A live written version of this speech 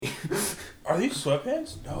Are these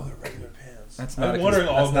sweatpants? No, they're regular pants. That's not,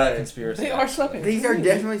 all not a day. conspiracy. They are sweatpants. These are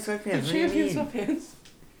definitely sweatpants. They're What do you champion mean? sweatpants.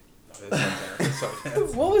 No, they're sweatpants. They're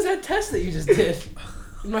sweatpants. What was that test that you just did?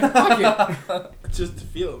 In my pocket. Just to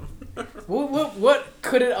feel them. What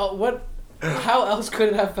could it? How else could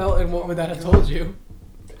it have felt, and what would that have told you?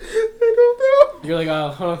 I don't know. You're like,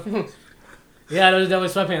 oh, yeah, those are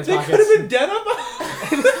definitely sweatpants They pockets. could have been denim.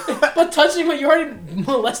 But touching you already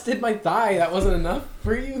molested my thigh. That wasn't enough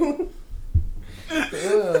for you.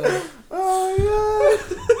 Ugh. Oh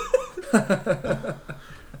my god.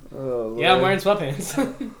 Oh, Yeah, I'm Lord. wearing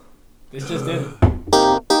sweatpants. This just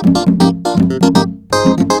did.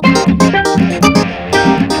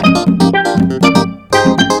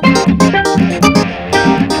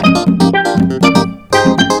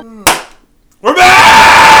 We're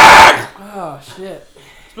back! Oh shit.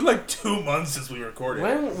 It's been like 2 months since we recorded.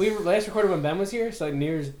 When we last recorded when Ben was here, so like New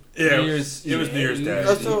Year's. Yeah, New Year's it was New Year's Day.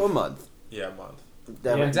 Also a month. Yeah, a month.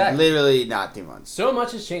 That Yeah, was exactly. Literally not 2 months. So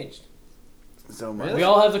much has changed. So much. We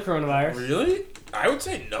all have the coronavirus. Really? I would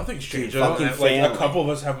say nothing's changed. Dude, Other than fucking that, like a family. couple of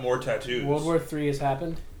us have more tattoos. World War III has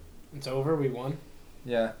happened. It's over. We won.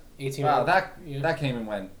 Yeah. 18. Wow, that Yeah. came and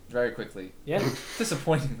went very quickly. Yeah.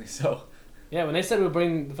 Disappointingly so. Yeah. When they said we'd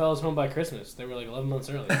bring the fellas home by Christmas, they were like 11 months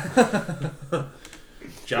early.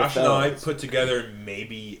 Josh The and I fellas. put together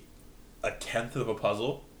maybe a tenth of a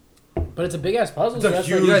puzzle. But it's a big ass puzzle. It's So a that's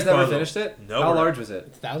huge You guys never puzzle. finished it? No, How we're not. large was it?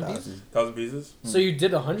 like 1,000 pieces. 1,000 pieces? So you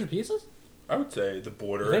did 100 pieces? I would say the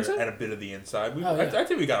border You think so? and a bit of the inside. Oh, yeah. I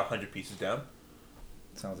think we got 100 pieces down.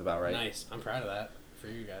 Sounds about right. Nice. I'm proud of that for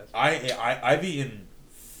you guys. I've eaten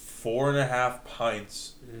 4.5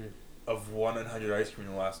 pints Mm. of 100 ice cream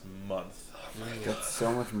in the last month. That's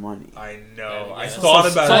so much money. I know. Yeah, I yeah. thought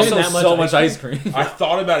So- about so it. even Also, that much so much ice ice cream. I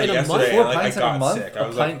thought about it In a month? yesterday 4 and I pints in a got month? sick. A I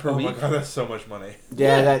was pint like, per oh my week? god, that's so much money.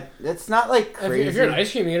 Yeah, Yeah. that's not like If crazy. you're an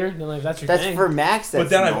ice cream eater, then like that's your That's thing. for Max. That's But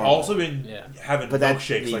then I've normal. also been Yeah. having But that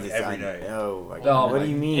milkshakes like means every I night. know. Like, Oh what my do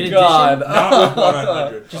you In mean? addition- God. Not with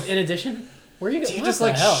 100. Just in addition, where are you Do you what just, the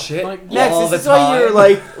like, hell? shit? Like, Max, all this the is why you're time.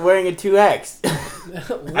 like wearing a 2X.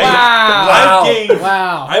 wow. I've gained,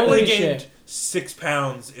 Wow. I've only Holy gained shit. 6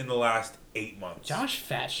 pounds in the last 8 months. Josh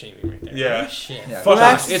fat shaming right there. Yeah. Holy shit. Yeah. Fuck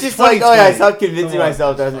Max it. is It's just like, oh yeah, I 2020. stopped convincing Come on.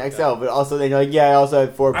 myself that I was an XL, but also then you're like, yeah, I also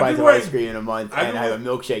had 4 I've pints been of ice wearing- cream in a month I've and been I have a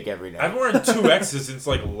milkshake every I've night. been wearing 2Xs since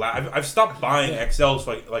like I've stopped buying XLs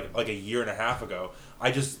for like a year and a half ago.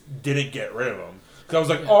 I just didn't get rid of them because I was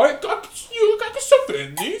like, oh, I can still fit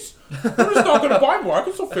in these. I'm just not gonna buy more. I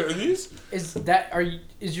can still fit in these.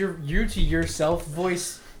 Is your you to yourself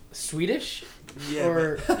voice Swedish? Yeah,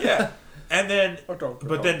 Or yeah. And then,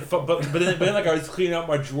 but then, like I was cleaning out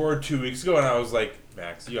my drawer 2 weeks ago, and I was like,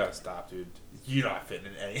 Max, you gotta stop, dude. You're not fitting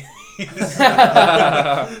in any. of these."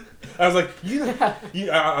 I was like,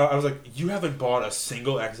 I was like, you haven't bought a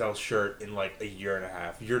single XL shirt in like a year and a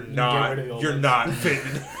half. You're not. rid of the old You're ones. not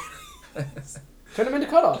fitting. turn them into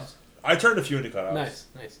cutoffs. I turned a few into cutoffs.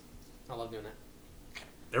 Nice. I love doing that.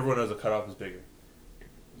 Everyone knows a cutoff is bigger.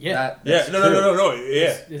 Yeah. Yeah. No.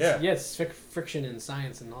 Yeah. It's friction in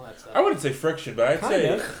science and all that stuff. I wouldn't say friction, but I'd Kind say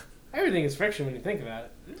of. Everything is friction when you think about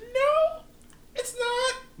it. no. It's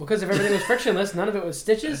not. Because if everything was frictionless, none of it was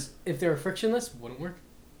stitches. If they were frictionless, wouldn't work.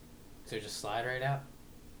 So just slide right out.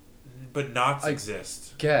 But knots I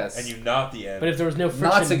exist, Guess. and you knot the end. But if there was no friction,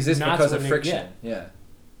 Knots exist because of wouldn't- friction. Yeah, Yeah.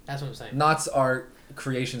 that's what I'm saying. Knots are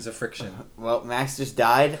creations of friction. Well, Max just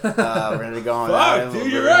died. We're gonna go on. Fuck,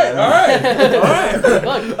 dude, you're right. All right.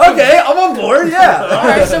 Look, Okay, I'm on board. Yeah. all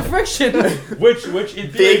right, so friction. Which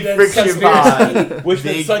in theory Big then friction conspiracy- pod. Which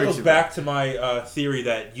then Big cycles friction back to my theory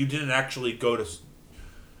that you didn't actually go to.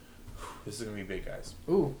 This is gonna be big, guys.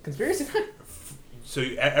 Ooh, conspiracy. So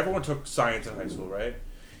everyone took science in high school, right?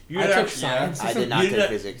 You I didn't took actually- science. I did not You take didn't-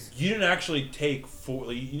 physics. You didn't actually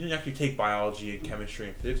take biology and chemistry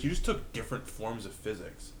and physics. You just took different forms of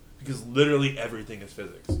physics because literally everything is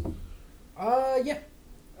physics. Yeah.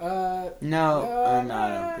 No, Uh, no, I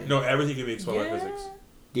don't think. No, everything can be explained by Yeah. physics.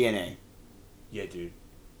 DNA. Yeah, dude.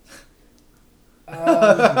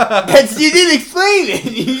 That's you didn't explain it.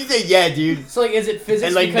 You said, yeah, dude. So like, is it physics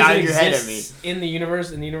And, like, because nodded it your head at exists in the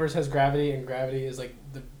universe, and the universe has gravity, and gravity is like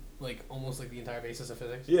almost like the entire basis of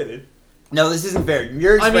physics? Yeah, dude. No, this isn't fair.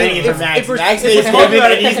 You're I explaining mean, it if- for Max. if we're- Max if is we're talking giving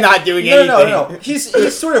about and he's not doing No, anything. no.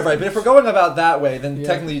 He's sort of right. But if we're going about that way, then Yeah.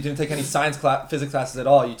 technically you didn't take any physics classes at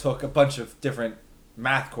all. You took a bunch of different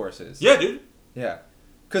math courses. Yeah, dude. Yeah.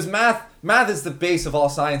 Because math is the base of all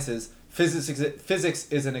sciences. Physics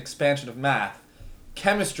is an expansion of math.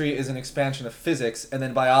 Chemistry is an expansion of physics, and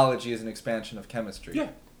then biology is an expansion of chemistry. Yeah.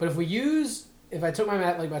 But if I took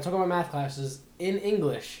I took all my math classes in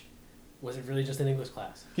English, was it really just an English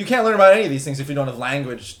class? You can't learn about any of these things if you don't have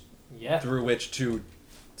language Yeah. through which to.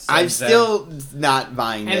 I'm send still not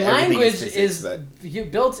buying that. And everything language physics, is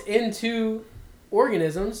but- built into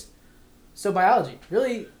organisms. So biology,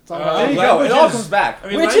 really, it's all There biology. you go. It all Language comes is- back. I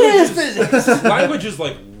mean, Which language is physics. Language is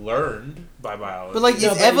like learned by biology. But like, No,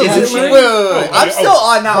 it's but evolution. is it Wait, learning? I'm still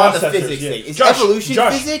on now on the processors, physics yeah. thing. Is Josh, evolution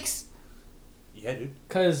Josh. physics? yeah, dude.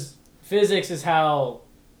 Because physics is how,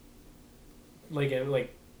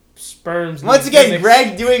 like sperms. Once need again, physics.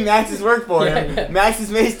 Greg doing Max's work for him. Yeah. Max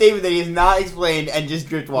has made a statement that he has not explained and just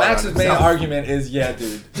dripped water Max's on main himself. argument is, yeah,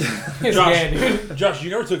 dude. Yeah, dude. Josh, you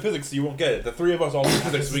never took physics, so you won't get it. The three of us all took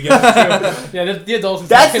physics, we get it. Yeah, the adults.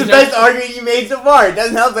 That's the best argument you made so far. It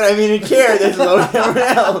doesn't help that I'm in a chair that's lower than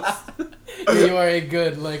everyone else. You are a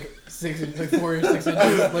good 4 or 6 inches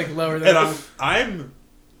lower than. And I'm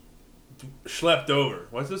schlepped over.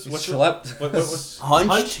 What's this? What's Schlepped. what's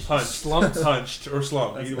Hunched? hunched? Slumped. Hunched or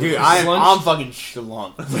slumped. Dude, I'm- I'm fucking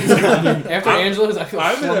slumped. After I'm- Angela's, I feel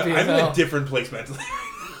slumpy I'm as in hell. a different place mentally.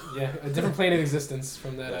 Yeah, a different plane of existence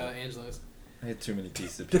from that Angela's. I had too many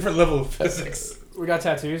pieces of Different level of physics. We got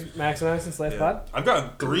tattoos, Max and I, since last pod. I've gotten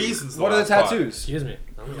 3 since the What are the last pod. tattoos? Excuse me,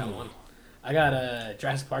 I only got one. I got a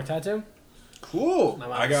Jurassic Park tattoo. Cool. My I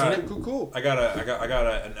mom's got- seen it. Cool. I got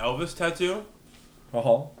an Elvis tattoo.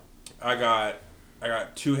 Uh-huh. I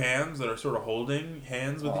got 2 hands that are sort of holding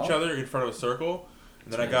hands with each other in front of a circle,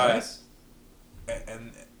 and then I got Nice.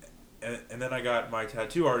 and then I got my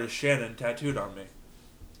tattoo artist Shannon tattooed on me.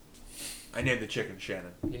 I named the chicken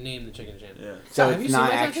Shannon. You named the chicken Shannon. Yeah. So Have you it's seen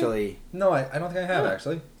not my tattoo? actually. No, I don't think I have,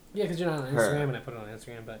 actually. Yeah, because you're not on Her. Instagram, and I put it on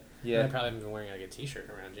Instagram, but Yeah. I probably haven't been wearing a T-shirt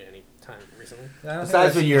around you any time recently. I don't think Besides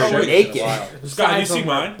I've when seen you're your shirt in a naked. while. Scott, have you Besides seen when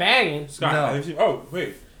we're mine? Banging. Scott, No. have you seen? Oh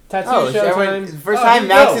wait. Tattoo Oh, show everyone, time. first Oh, time you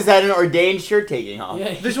Max know. has had an ordained shirt taking off.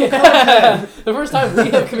 Yeah, Visual content. the first time we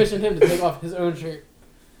have commissioned him to take off his own shirt.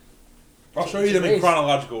 I'll show you them in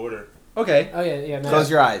chronological order. Okay. Oh yeah. Max. Close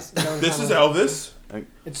your eyes. This is Elvis.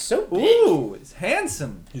 It's so big. Ooh, it's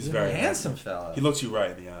handsome. He's very handsome fella. He looks you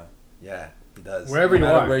right in the eye. Yeah, he does. Wherever No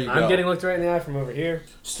you matter are, Where you I'm go. getting looked right in the eye from over here.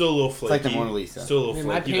 Still a little It's flaky. like the Mona Lisa. Still a I little mean,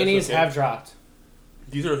 flaky. my but panties that's okay. have dropped.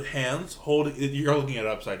 These are hands holding. You're looking at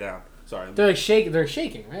it upside down. Sorry. They're They're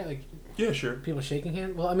shaking, right? Like Yeah, sure. people shaking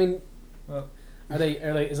hand. Well, I mean, Well, are they?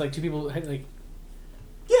 Is like two people like?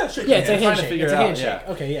 Yeah, shake Yeah, your it's a hand. trying to handshake. figure It's a it out, handshake.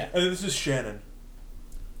 yeah. Okay, yeah. And this is Shannon.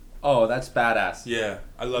 Oh, that's badass. Yeah,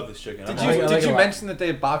 I love this chicken. Did I'm you I like did it you a lot. mention that they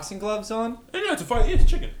have boxing gloves on? Yeah, it's a fight. Yeah, it's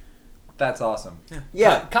chicken. That's awesome.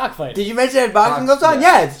 Yeah. Cockfight. Did you mention that boxing gloves on?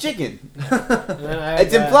 Yeah. Yeah, it's chicken. It's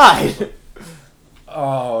It's implied.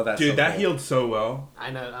 Oh, that's Dude, so that cool. healed so well.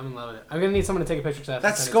 I know. I'm in love with it. I'm gonna need someone to take a picture. So I have to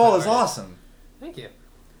That send it to skull my is artist. awesome. Thank you,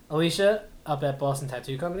 Alicia up at Boston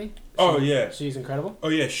Tattoo Company. Oh yeah. She's incredible. Oh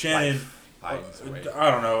yeah, Shannon. I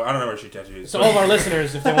don't know. I don't know where she tattoos. So all of our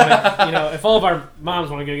listeners, if they want to, if all of our moms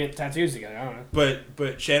want to go get tattoos together, I don't know.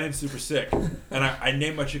 But Shannon's super sick, and I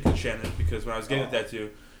named my chicken Shannon because when I was getting a tattoo,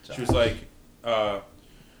 she was like,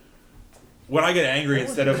 when I get angry,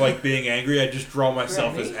 instead of like being angry, I just draw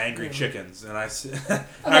myself as angry chickens, and I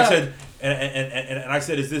said, and I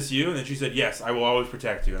said, is this you? And then she said, yes, I will always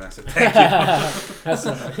protect you, and I said, thank you. That's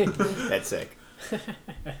so funny. That's sick.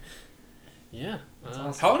 Yeah.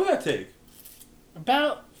 How long did that take?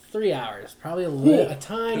 About 3 hours, probably a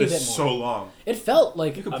tiny It bit more. is so long. It felt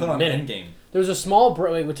like You could a put on minute. Endgame. There was a small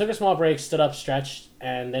break. We took a small break, stood up, stretched,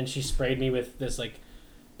 and then she sprayed me with this like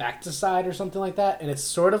back to side or something like that. And it's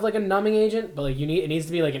sort of like a numbing agent, but like it needs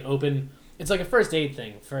to be like an open. It's like a first aid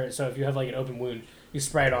thing so if you have like an open wound, you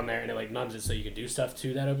spray it on there and it like numbs it so you can do stuff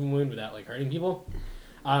to that open wound without like hurting people.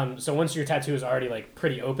 So once your tattoo is already like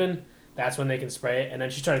pretty open, that's when they can spray it. And then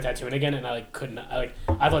she started tattooing again, and I like couldn't. I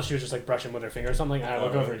thought she was just like brushing with her finger or something. And I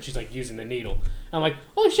look over and she's like using the needle. I'm like,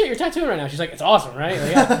 holy shit, you're tattooing right now. She's like, it's awesome, right?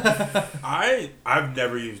 Like, yeah. I've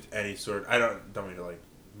never used any sort. I don't mean to like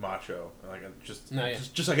macho. Like just No, yeah.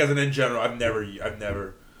 just like as an in general. I've never used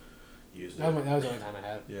it. That was the only time I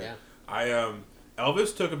had. Yeah. I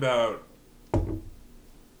Elvis took about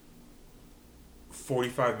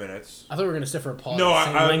 45 minutes. I thought we were gonna sit for a pause. No, the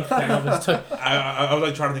same I- length that Elvis took. I was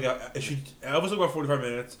like trying to think. Elvis took about 45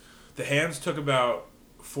 minutes. The hands took about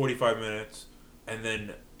 45 minutes, and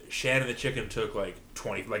then Shannon the chicken took like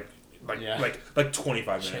 20, like Yeah. 25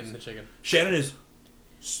 minutes. Shannon the chicken. Shannon is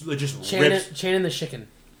just rips Shannon the chicken.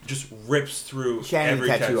 through Shannon every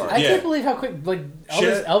the tattoo tattoo. artist. I Yeah. can't believe how quick. Like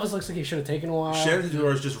Shannon- Elvis looks like he should have taken a while. Shannon the tattoo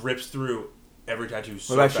artist just rips through every tattoo.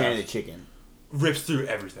 So What about fast. Shannon the chicken? Rips through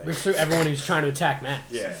everything. Rips through everyone who's trying to attack Max.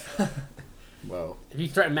 Yeah, Whoa. If you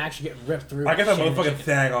threaten Max, you get ripped through. I got that Shannon the motherfucking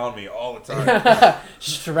thing on me all the time. chicken.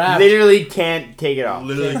 Strapped. Literally can't take it off.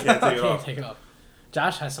 Literally can't take it Can't off. take it off.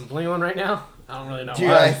 Josh has some bling on right now. I don't really know Dude,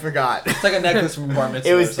 why. I forgot. It's like a necklace from a bar mitzvah.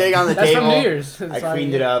 It or was sitting on the That's table. from New Year's. I Sorry.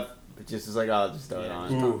 cleaned it up. It just was like, oh, I'll just throw it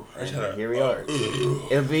on. Ooh, I just had a, Here we are.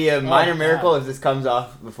 It'll be a minor miracle if this comes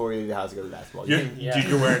off before we leave the house to go to the basketball game. Dude,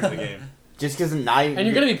 you're wearing the game. Just because I'm not even... And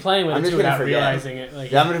you're going to be playing with I'm it just too gonna without forget. realizing it.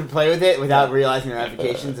 Like, Yeah, I'm going to play with it without realizing the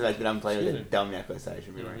ramifications of the fact that I'm playing with a dumb necklace that I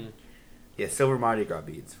should be wearing. Mhm. Yeah, silver Mardi Gras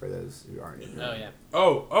beads for those who aren't. Oh, yeah.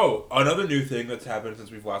 Oh, another new thing that's happened since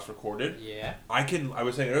we've last recorded. Yeah. I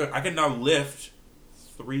was saying earlier, I can now lift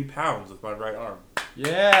 3 pounds with my right arm.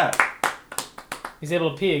 Yeah. He's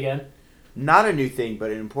able to pee again. Not a new thing, but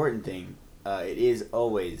an important thing. It is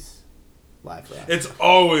always live for us. It's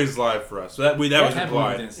always live for us. So that was Everyone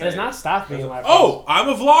implied. didn't It say has not stopped being live. Oh, I'm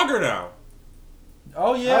a vlogger now.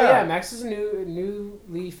 Oh yeah. Oh yeah, Max is a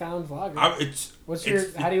newly found vlogger. What's your?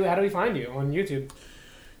 How do we find you on YouTube?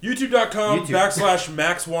 YouTube.com YouTube. /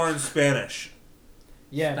 Max Warren Spanish.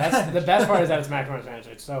 Yeah, that's the best part is that it's Max Warren Spanish.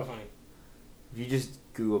 It's so funny. If you just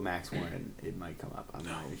Google Max Warren, it might come up. I'm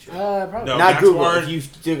not even sure. Probably. No, Not Max Google. Warren- If you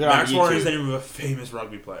stick it on Max Warren is YouTube. the name of a famous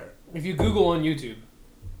rugby player. If you Google on YouTube,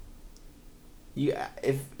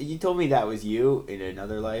 If you told me that was you in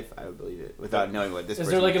another life, I would believe it without knowing what this. is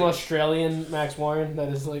person there like an did. Australian Max Warren that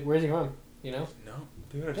is like, where's he from? You know, No,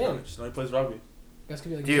 think about Yeah. it. Just know he plays rugby. you guys could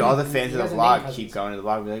be like, Dude, all the fans you of guys the are name vlog cousins. keep going to the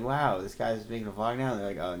vlog and be like, wow, this guy's making a vlog now. And they're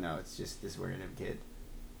like, oh no, it's just this random kid.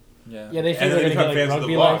 Yeah. Yeah, they And think then they're they gonna become get like fans of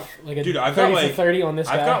rugby the vlog. life, like a Dude, I've 30 got for like 30 on this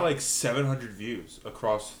guy. I've got like 700 views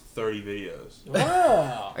across 30 videos.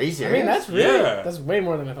 Wow. Are you I serious? mean, that's really Yeah. that's way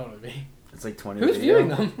more than I thought it would be. It's like 20 Who's video. viewing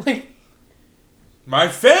them? Like, My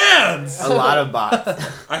fans! A lot of bots.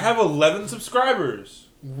 I have 11 subscribers.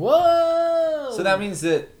 whoa. So that means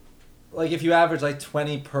that, like, if you average like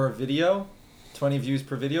 20 per video, 20 views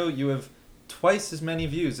per video, you have twice as many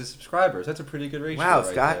views as subscribers. That's a pretty good ratio. Wow, right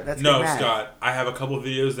Scott, there. that's No, good math. Scott, I have a couple of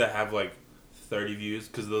videos that have like 30 views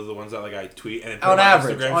because those are the ones that like I tweet and then put on my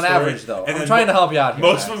average. Instagram On story. average, though, And I'm then trying to help you out here.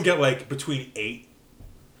 Most of Max. them get like between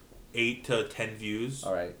 8 to 10 views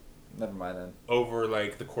All right, never mind then. over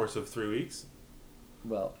like the course of 3 weeks.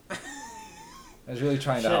 Well, I was really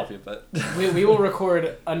trying to Shit. help you, but we will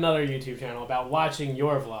record another YouTube channel about watching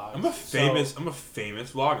your vlogs. I'm a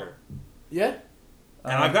famous vlogger. Yeah.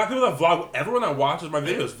 And I've got people that vlog. Everyone that watches my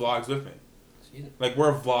videos vlogs with me. Jeez. Like we're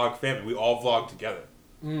a vlog family. We all vlog together.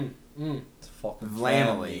 It's fucking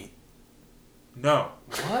Vlamily. No,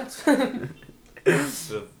 What?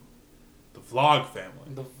 the vlog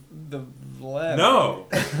family. The Vlam. No,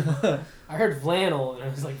 I heard flannel and I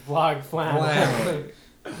was like, vlog flannel. Flannel.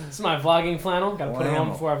 This is my vlogging flannel. Gotta put it on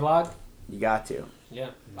Flannel. before I vlog. You got to. Yeah.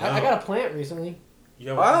 No. I got a plant recently. you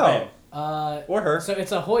know Wow. what's his name? Or her. So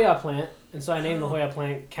it's a Hoya plant, and so I named the Hoya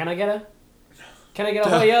plant. Can I get a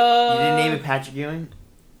Hoya? You didn't name it Patrick Ewing?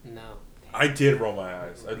 No. I did roll my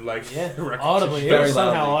eyes. I'd like Yeah. recognition. Audibly. It Very was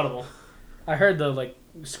somehow loudly. audible. I heard the like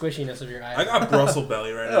squishiness of your eyes. I got Brussels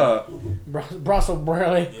belly right now. Brussels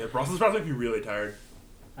Burley. Yeah, Brussels sprouts make me really tired.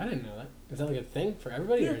 I didn't know that. Is that like a thing for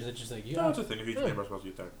everybody, or is it just like you? No, it's a thing. If you eat too many Brussels sprouts,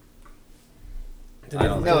 you get tired. Do I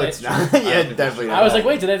don't do No, they- it's not. Yeah, definitely not. I was like,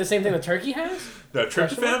 wait, do they have the same thing that turkey has? No, Question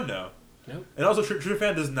tryptophan, no. Nope. And also,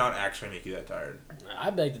 tryptophan does not actually make you that tired.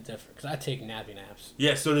 I beg to differ because I take nappy naps.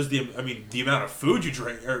 Yeah, so does the amount of food you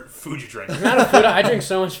drink. The amount of food I drink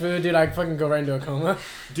so much food, dude. I fucking go right into a coma.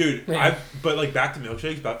 Dude, Man. but like back to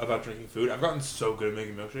milkshakes about drinking food. I've gotten so good at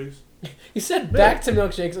making milkshakes. You said back to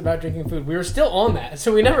milkshakes about drinking food. We were still on that,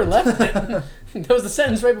 so we never left it. That was the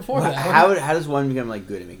sentence right before that. How does one become like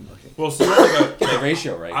good at making milkshake? Well, so like Get the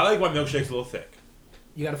ratio right. I like my milkshakes a little thick.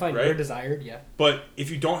 You gotta find Right? your desired, yeah. But if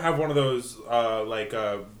you don't have one of those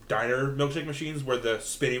diner milkshake machines where the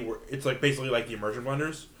spinning, where it's like basically like the immersion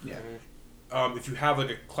blenders. Yeah. If you have like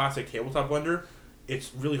a classic tabletop blender,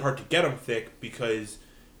 it's really hard to get them thick because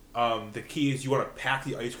the key is you want to pack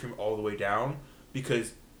the ice cream all the way down,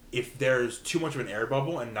 because if there's too much of an air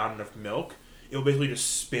bubble and not enough milk, it will basically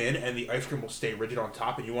just spin and the ice cream will stay rigid on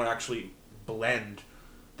top, and you want to actually blend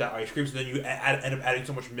that ice cream, so then you end up adding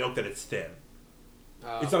so much milk that it's thin.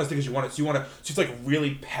 It's not as thick as you want it, so you want to just like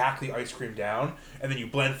really pack the ice cream down, and then you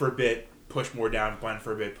blend for a bit, push more down, blend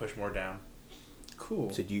for a bit, push more down. Cool.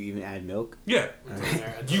 So do you even add milk? Yeah.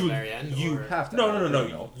 At the very end, you or- have to no add no a no little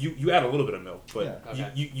no milk. you add a little bit of milk, but Yeah.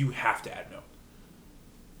 Okay. you have to add milk.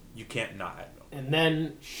 You can't not add milk. and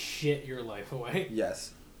then shit your life away.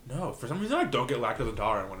 Yes. No, for some reason I don't get lactose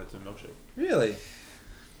intolerant when it's a milkshake. Really?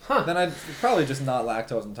 Huh. Then I'd probably just not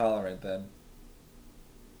lactose intolerant then.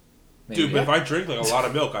 Maybe. Dude, but if I drink like a lot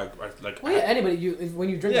of milk, I like. Well, yeah, anybody, when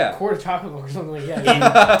you drink Yeah. a quart of chocolate milk or something like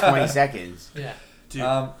that. 20 seconds. Yeah. Dude,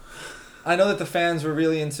 I know that the fans were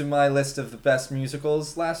really into my list of the best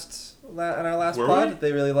musicals in our last Were pod. we?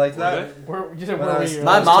 They really liked that.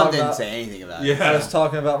 My mom didn't say anything about it. Yeah. I was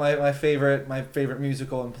talking about my favorite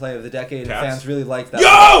musical and play of the decade, and Cats? fans really liked that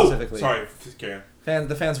Yo! specifically. Sorry, Karen.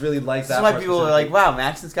 The fans really liked that. That's why part people are specifically. like, "Wow,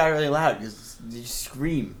 Max and Scott are really loud." Because you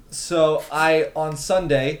scream. So on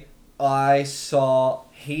Sunday, I saw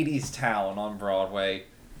Hadestown on Broadway.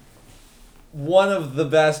 One of the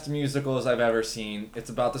best musicals I've ever seen. It's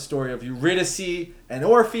about the story of Eurydice and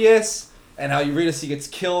Orpheus, and how Eurydice gets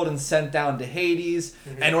killed and sent down to Hades,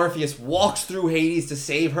 and Orpheus walks through Hades to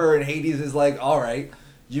save her, and Hades is like, all right,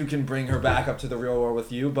 you can bring her back up to the real world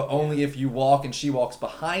with you, but only if you walk and she walks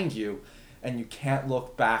behind you, and you can't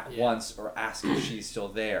look back once or ask if she's still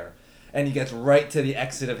there. And he gets right to the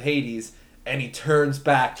exit of Hades, and he turns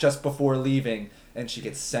back just before leaving, and she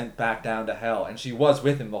gets sent back down to hell. And she was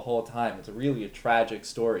with him the whole time. It's really a tragic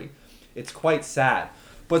story. It's quite sad.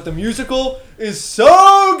 But the musical is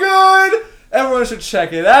so good! Everyone should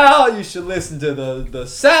check it out. You should listen to the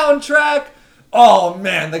soundtrack. Oh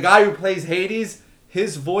man, the guy who plays Hades,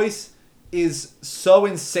 his voice is so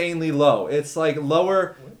insanely low. It's like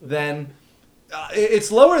lower than...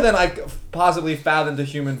 it's lower than I possibly fathomed a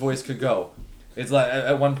human voice could go. It's like,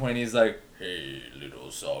 at one point he's like, "Hey, little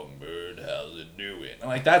songbird, how's it doing?" I'm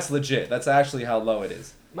like, that's legit. That's actually how low it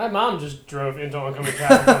is. My mom just drove into oncoming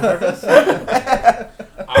traffic on purpose.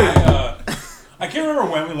 I can't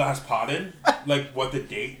remember when we last potted. Like, what the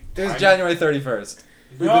date? It was January 31st.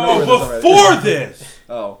 No, before this!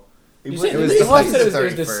 Oh. You It said was it the was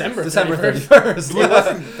heist. December December 31st. 31st. It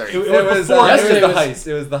wasn't the 30th. It was before. It was yesterday the was- heist.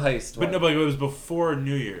 It was the heist. But no, but it was before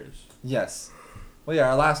New Year's. Yes. Well, yeah,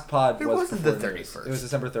 our last pod It was wasn't before the New Year's. 31st. It was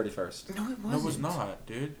December 31st. No, it wasn't. No, it was not,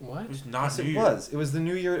 dude. What? It was not Yes, New it Year's. was. It was the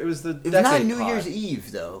New Year. It was the It was decade not New pod. Year's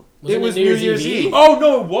Eve, though. It was New Year's Eve. Oh,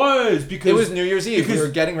 no, it was. Because It was New Year's Eve. We because-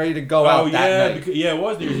 were getting ready to go out that night. Because, yeah, it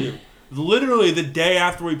was New Year's Eve. Literally, the day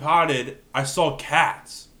after we potted, I saw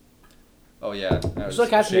Cats. Oh, yeah. That You was saw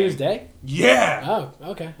Cats a New Year's shame. Day? Yeah! Oh,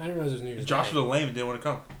 okay. I didn't realize it was New Year's Josh Day. was lame and didn't want to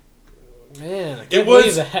come. Man, I It can't was-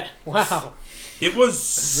 believe that. Wow. It was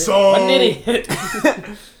so... What an idiot.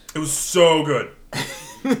 It was so good.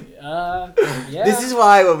 Yeah. This is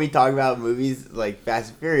why when we talk about movies like Fast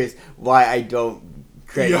and Furious, why I don't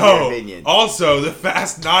credit your opinion. Also, the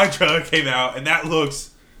Fast 9 trailer came out, and that looks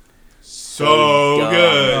so dumb.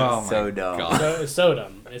 good. Oh, So my dumb. God. so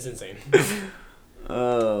dumb. It's insane.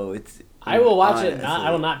 Oh, it's. I will watch it. honestly.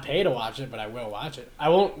 I will not pay to watch it, but I will watch it. I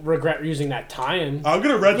won't regret using that time. I'm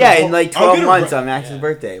gonna rent. Yeah, the in like I'm 12 gonna months re- on Max's Yeah.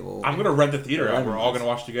 birthday. Well, I'm gonna rent the theater, and 11 we're all months. gonna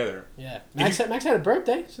watch together. Yeah. Did Max had a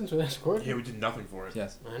birthday since we last recorded. Yeah, we did nothing for it.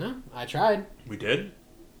 Yes. I know. I tried. We did.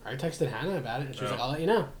 I texted Hannah about it, and she was Oh. like, "I'll let you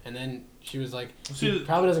know." And then she was like, See, "He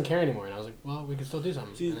probably doesn't care anymore." And I was like, "Well, we can still do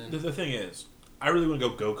something." See, And then, the thing is, I really want to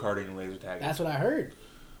go karting and laser tagging. that's what I heard.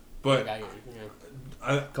 But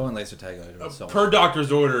Like, Going laser tag later. was so per much.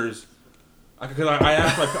 doctor's orders, because I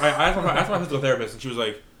asked my physical therapist, and she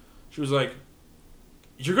was like,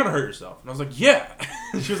 "You're gonna hurt yourself," and I was like, "Yeah."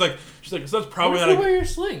 She was like, so that's what probably if not. you wear your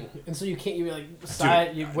sling, and so you can't? You like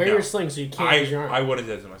side. You wear no. your sling, so you can't use your arm. I wouldn't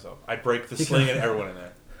do that to myself. I'd break the sling and everyone in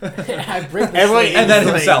there. I break the Everyone- sling. And then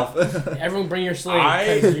Like- himself. Everyone bring your sling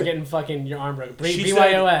I- because you're getting fucking your arm broken. She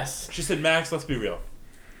BYOS. She said, "Max, let's be real.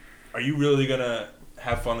 Are you really gonna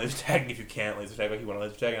have fun laser tagging if you can't laser tag like you want to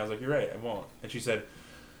laser tag?" And I was like, "You're right, I won't." And she said,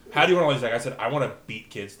 "How do you want to laser tag?" I said, "I want to beat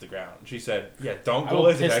kids to the ground." And she said, "Yeah, don't I go will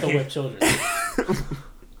laser pistol tagging." whip children.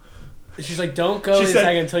 She's like, "Don't go She laser said-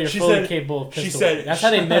 tagging until you're she fully said- capable of she pistol said- whipping." That's how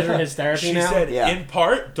they measure his therapy She now. said, Yeah. in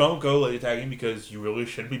part, don't go laser tagging because you really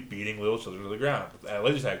shouldn't be beating little children to the ground at a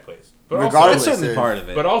laser tag place. But Regardless. That's certainly of- part of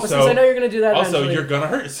it. but But since I also, know you're gonna do that, also eventually, you're gonna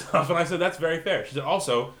hurt yourself. And I said, that's very fair. She said,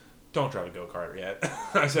 also, don't drive a go-kart yet.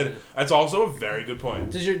 I said, that's also a very good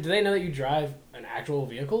point. do they know that you drive an actual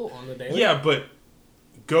vehicle on the daily? Yeah, but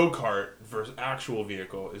go-kart versus actual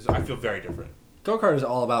vehicle is, I feel, very different. Go-kart is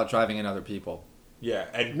all about driving in other people. Yeah,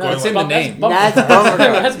 and No, going it's in like- the name. That's That's bumper bumper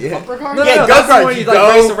cars. That's Yeah. bumper cars. No, Yeah, no, that's the go-karts, one you you like go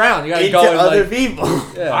race around. You gotta into go and other like, people.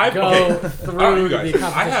 yeah. I've, Go okay, through all right, you the guys,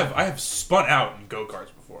 competition. I have spun out in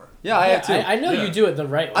go-karts before. Yeah, I have too. I know Yeah. you do it the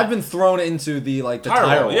right way. I've been thrown into the like the Tire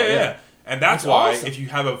tire wall, wall. yeah. And that's That's why, awesome. if you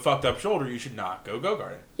have a fucked up shoulder, you should not go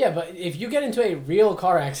go-karting. Yeah, but if you get into a real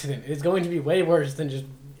car accident, it's going to be way worse than just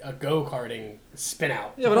a go-karting spin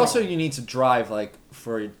out. Yeah, but also you need to drive like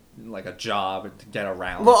for like a job and to get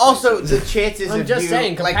around. Well, also the chances I'm of just you,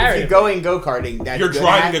 saying, like if you're comparatively. going go karting, that's You're gonna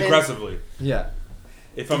driving happen. aggressively. yeah.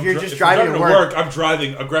 If you're dri- just if driving I'm to driving work- I'm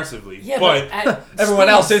driving aggressively. Yeah, but but at Everyone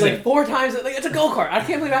else speeds, isn't. Like 4 times, like it's a go-kart. I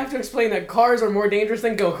can't believe I have to explain that cars are more dangerous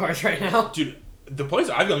than go-karts right now. dude, the place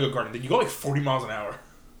I've gone go-karting, you go like 40 miles an hour.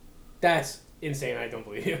 That's insane. I don't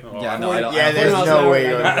believe you. Oh, Yeah, no, I don't. Yeah, there's 40 no miles way.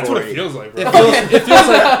 an hour. You're That's what it 40. feels like, bro. It feels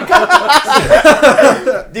like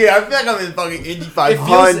Dude, I feel like I'm in fucking Indy it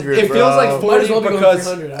 500. feels like Might as 40 well be going because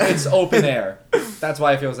 300. it's open air. That's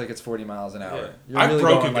why it feels like it's 40 miles an hour. Yeah. You're I've really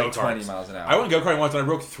broken going like go-karts. 20 miles an hour. I went go-karting once and I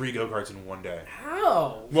broke 3 go-karts in one day.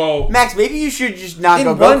 How? Well, Max, maybe you should just not in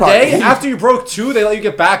go one go-karting. day, after you broke 2, they let you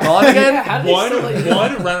get back on again? Yeah, how did they one still let you-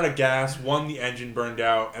 ran out of gas, one the engine burned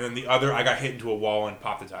out, and then the other I got hit into a wall and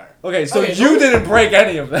popped the tire. Okay, so Okay, you no- didn't break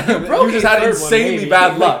any of them. broke You just the had third one, insanely maybe.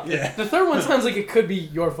 bad luck. Yeah. The third one sounds like it could be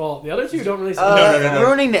your fault. The other two don't really sound No.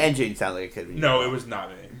 Ruining the engine sounds like it could be. No, it was not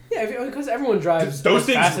me. Yeah, because everyone drives Those as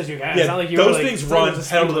things- fast as you can. yeah, It's not like you those were, like, things still run at the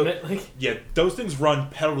pedal speed to the- limit. Like, Yeah, those things run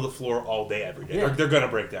pedal to the floor all day, every day. Yeah. They're gonna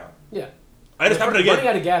break down. yeah. I just happened to Running get.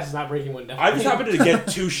 out of gas is not breaking one down. I just happened to get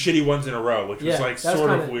 2 shitty ones in a row, which was like that's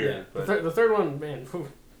sort of kinda- weird. yeah. But The third one, man. Whew.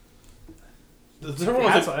 the third one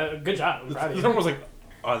was That's like, good job. I'm the proud of third you. one was like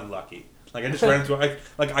unlucky. Like I just ran into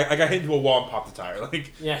I got hit into a wall and popped the tire.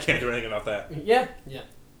 Like Yeah. can't do anything about that. Yeah. Yeah.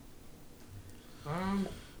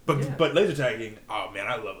 But Yeah. but laser tagging, oh man,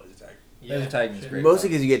 I love laser tag. Laser tagging is shit. great. Mostly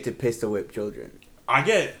because you get to pistol whip children.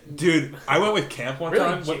 Dude, I went with camp one Really,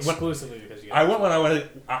 time. exclusively because you. I went when I went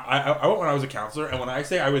when I was a counselor, and when I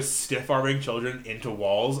say I was stiff arming children into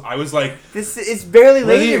walls, I was like, It's barely Were,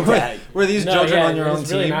 laser these, tag. were these children on your own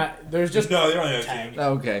really team? Not, there's just no, they don't have a tag. team.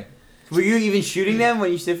 Oh, okay. Were you even shooting them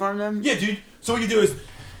when you stiff arm them? Yeah, dude. So what you do is,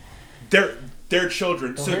 they're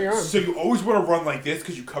children. Don't hurt your arm. So you always want to run like this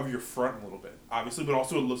because you cover your front a little bit, obviously, but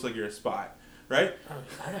also it looks like you're a spy, right?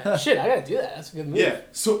 Shit, I gotta do that. That's a good move. Yeah.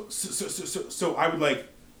 So I would like.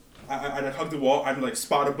 I'd hug the wall. I'd like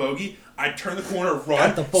spot a bogey. I'd turn the corner, run,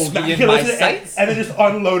 Got the bogey smack in it my into the- sights. and then just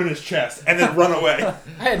unload in his chest, and then run away.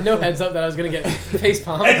 I had no heads up that I was gonna get face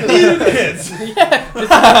palmed. And neither kids.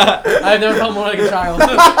 I've never felt more like a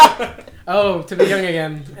child. Oh, to be young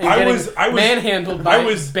again. And I getting was- manhandled by I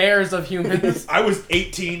was- bears of humans. I was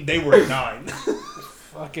 18. They were 9.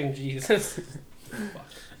 Fucking Jesus.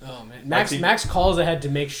 Oh man, think- Max calls ahead to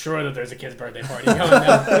make sure that there's a kid's birthday party going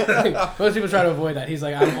down. Most people try to avoid that. He's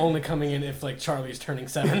like, I'm only coming in if like Charlie's turning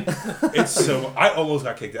 7. It's so. I almost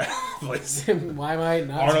got kicked out of the place. Why am I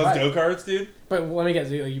not? Arnold's surprised? go-karts, dude. But let me guess,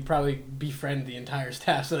 you probably befriend the entire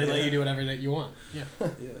staff, so they let you do whatever that you want. Yeah, Yeah,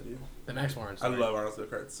 dude. the Max Warren I story. love Arnold's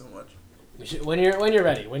go-karts so much. When you're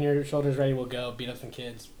ready, when your shoulder's ready, we'll go beat up some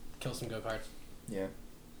kids, kill some go-karts. Yeah. It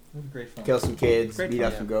was great fun. Kill some kids, Great beat fun,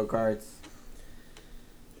 up yeah. some go-karts.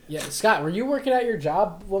 Yeah, Scott, were you working at your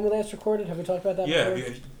job when we last recorded? Have we talked about that? Yeah,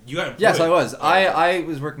 before? you got employed. Yes, I was. I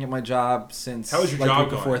was working at my job since How was your like job week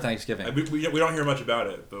before going? Thanksgiving. We don't hear much about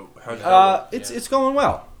it, but how's your job? It's going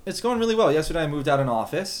well. It's going really well. Yesterday I moved out an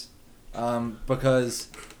office because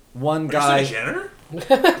one Are you guy. still a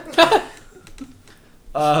janitor?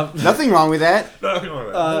 Nothing wrong with that. No, nothing wrong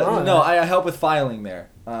with that. No, I help with filing there.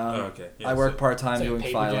 Oh, okay. Yeah, I work so- part time It's like doing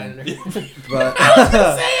paper filing, janitor. but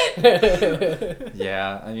Shredded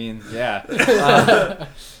yeah, I mean, yeah, Do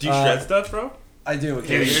you shred stuff, bro? I do. Yeah,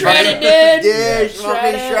 occasionally. dude! Yeah,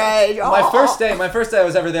 smoking shred. My first day I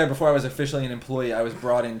was ever there before I was officially an employee. I was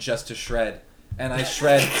brought in just to shred, and I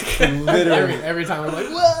shred literally. every time I'm like,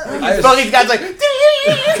 what? I was- Fucking guy's like,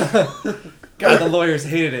 God, the lawyers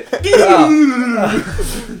hated it.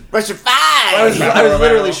 Russian I was five.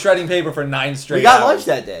 literally shredding paper for 9 straight We got hours. lunch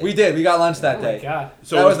that day. We did. We got lunch that Oh my day. god,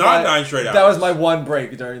 So That it was was not my- 9 straight hours. That was my one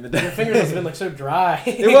break during the day. your fingers have been like so dry.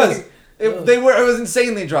 It was. It was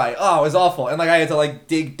insanely dry. Oh, it was awful. And like I had to like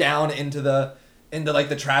dig down into like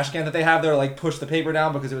the trash can that they have there, like push the paper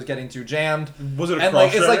down because it was getting too jammed. Was it a And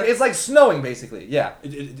cross like shredder? it's like snowing basically. Yeah.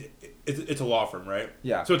 It's a law firm, right?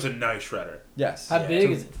 Yeah. So it's a nice shredder. Yes. How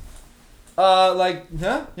big is it? Like,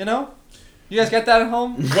 huh? You know? You guys get that at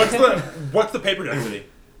home? What's the paper density?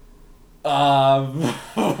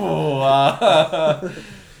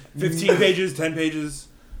 15 pages, 10 pages.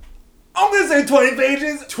 I'm gonna say 20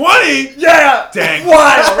 pages. 20? Yeah. Dang.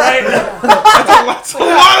 Wild, right? That's a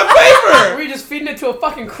lot of paper. Were you just feeding it to a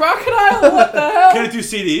fucking crocodile? What the hell? Can it do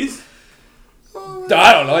CDs?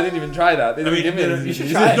 I don't know. I didn't even try that. They I didn't mean, give me any you should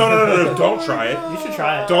CDs. try it. No, don't try it. You should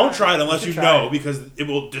try it. Don't try it unless You you should try know, it. because it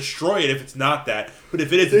will destroy it if it's not that. But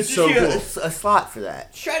if it is, There's it's so cool. a slot for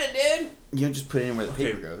that. Shred it, dude. You don't just put it in where the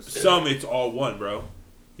Okay, paper goes. some it's all one, bro.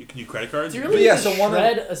 You can use credit cards. Do you But really yeah, need so to one of-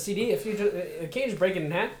 shred a CD if you just can't you just break it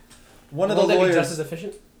in half? One of the Won't that be lawyers. just as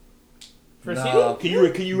efficient for a No.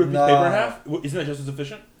 CD? Can you rip No. this paper in half? Isn't that just as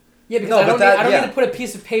efficient? Yeah, because No, I but don't, that- I don't yeah. need to put a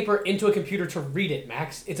piece of paper into a computer to read it,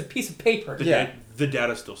 Max. It's a piece of paper. Yeah. The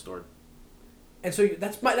data's still stored. And so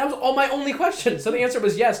that was all my only question. So the answer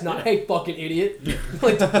was yes, not hey fucking idiot.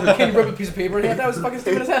 Like, can you rip a piece of paper in half? That was fucking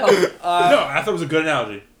stupid as hell. No, I thought it was a good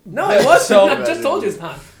analogy. No, it wasn't. So- I just told you it's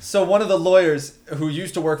not. So one of the lawyers who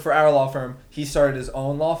used to work for our law firm, he started his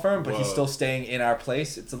own law firm, but he's Whoa. still staying in our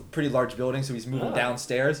place. It's a pretty large building, so he's moving Oh.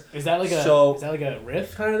 downstairs. Is that like So- a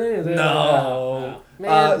riff kind of thing? Is it No.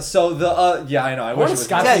 man. So the yeah, I know. I wish it was.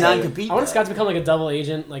 Scott Yeah, to non-compete. I want Scott to become like a double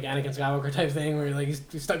agent, like Anakin Skywalker type thing, where like he's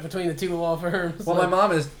stuck between the two law firms. Well, like, my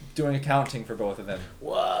mom is doing accounting for both of them.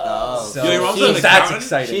 Whoa. Oh. So Yo, your mom's she's- an that's accountant?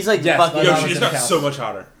 exciting. She's like yes, fucking- my Yo, mom she is just an got so accountant. much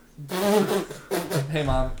hotter. Hey,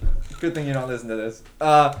 mom. Good thing you don't listen to this.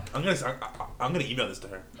 I'm gonna email this to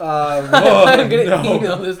her. Whoa, I'm gonna no.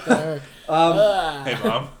 email this to her. Hey,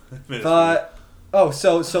 mom.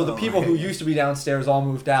 So the people who used to be downstairs all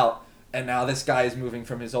moved out, and now this guy is moving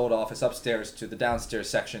from his old office upstairs to the downstairs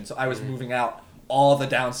section. So I was moving out all the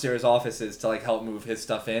downstairs offices to like help move his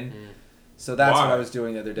stuff in. So that's Why? what I was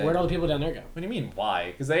doing the other day. Where'd all the people down there go? What do you mean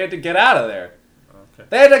why? Because they had to get out of there. Okay.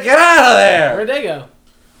 They had to get out of there. Where'd they go?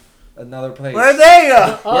 Another place. Where'd they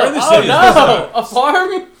go? Where in the oh city is no! A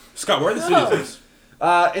farm? Scott, where are the No. cities?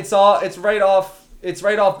 It's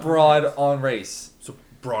right off Broad on Race. So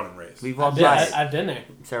broad and raised. We've all I've been been, I've been there.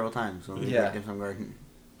 several times. When we Yeah. worked in some garden.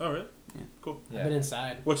 Oh, really? Yeah. Cool. I've been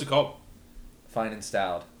inside. What's it called? Fine and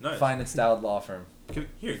Styled. Nice. Fine and Styled law firm.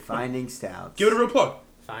 Here, Finding stouts. give it a real plug.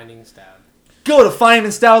 Finding Stout. Go to Fine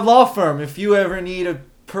and Styled law firm if you ever need a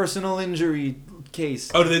personal injury case.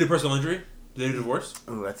 Oh, do they do personal injury? Do they do divorce?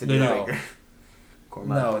 Oh, that's a They deal know. breaker.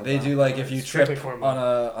 No, they do like if you trip Strictly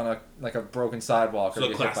cornball. on a like a broken sidewalk So or get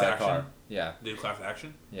hit class by a action? car. Yeah, They do class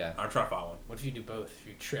action? yeah. I'm trying to file one. What if you do both? If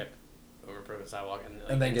you trip over a broken sidewalk and,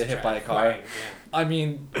 And then into get hit by a traffic? car. Right, I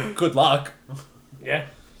mean, good luck, Yeah.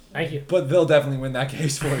 Thank you. but they'll definitely win that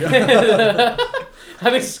case for you. I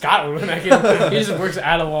think Scott would win that game. He just works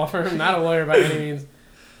at a law firm, not a lawyer by any means.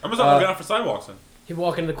 I'm gonna start looking out for sidewalks then. He'd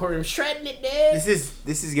walk into the courtroom shredding it, This dude.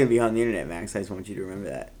 is gonna be on the internet, Max. I just want you to remember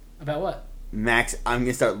that. About what? Max, I'm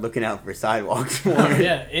gonna start looking out for sidewalks more.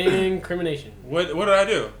 Yeah, incrimination. What did I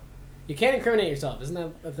do? You can't incriminate yourself, isn't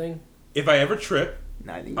that a thing? If I ever trip,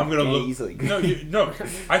 No, I think I'm you gonna can look. easily. No.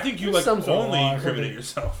 I think you There's like some sort of only law or incriminate something.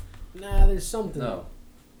 yourself. Nah, there's something. No.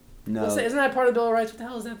 No. Isn't that part of the Bill of Rights? What the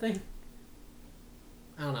hell is that thing?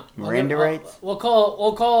 I don't know. Miranda rights? We'll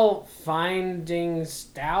call Finding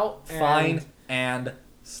Stout. And Fine and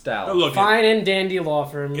Styled. No, look. Fine and Dandy Law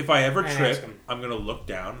Firm. If I ever and trip, ask 'em. I'm gonna look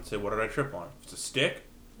down and say, "What did I trip on?" If it's a stick,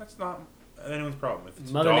 that's not anyone's problem. If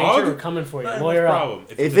it's Mother a dog, Nature, we're coming for you. not Lawyer anyone's up.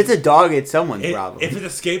 problem. If it's a dog, it's someone's problem. If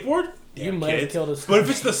it's a skateboard, You damn might have kids. killed us. But if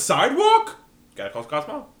it's the sidewalk, gotta call Scott's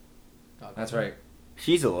mom. That's right.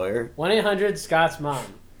 She's a lawyer. 1-800 Scott's mom.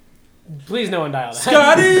 Please, no one dial that.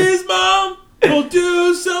 Scotty's mom will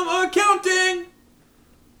do some accounting,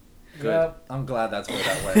 Good. Yep. I'm glad that's where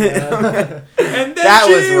that went. and then That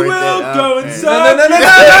was she worth will it. go Oh, and man. suck.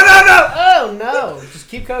 No. Oh no! Just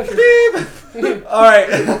keep kosher. All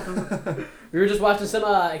right. We were just watching some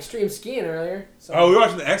extreme skiing earlier. So Oh, we're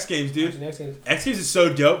watching the X Games, dude. Next game. X Games is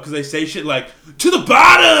so dope because they say shit like "to the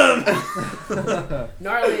bottom,"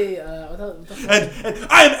 Gnarly. What the fuck? and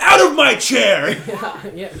I am out of my chair.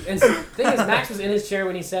 Yeah. And the thing is, Max was in his chair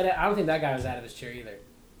when he said it. I don't think that guy was out of his chair either.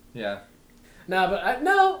 Yeah. No, but I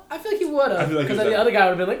feel like he would I have. feel like he Because was the out. other guy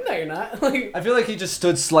would have been like, "No, you're not." Like, I feel like he just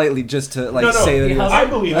stood slightly just to like No, say that he was. I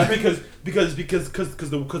believe it because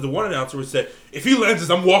the one announcer was said if he lands this,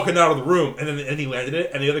 I'm walking out of the room, and he landed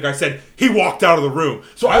it, and the other guy said he walked out of the room.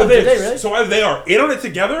 So either did they really? so either they are in on it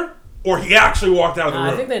together, or he actually walked out of the room.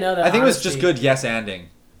 I think they know that. I think it was just honesty- good yes-anding.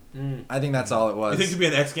 Mm. I think that's all it was. I think to be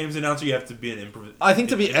an X Games announcer, you have to be an improv. I think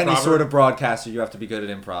to be any improver. sort of broadcaster, you have to be good at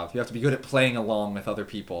improv. You have to be good at playing along with other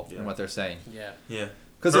people Yeah. and what they're saying. Yeah. Yeah.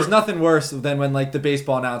 Because there's nothing worse than when like the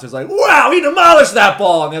baseball announcer's like, "Wow, he demolished that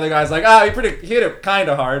ball," and the other guy's like, he hit it kind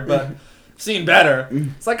of hard, but seen better.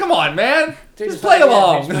 It's like, come on, man, Dude, just play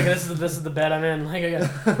along. Like, this is the bet I'm in. Like,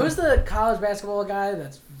 who's the college basketball guy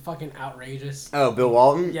that's fucking outrageous? Oh, Bill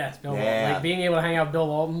Walton? Yeah, it's Bill Yeah. Walton. Like, being able to hang out with Bill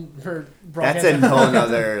Walton for That's broadcasting. a whole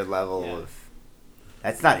nother level Yeah. of.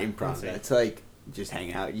 That's not improv. Insane. That's like just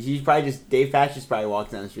hanging out. You probably just Dave Patch just probably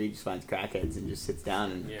walks down the street, just finds crackheads, and just sits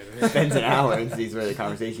down and Yeah, spends an hour and sees where the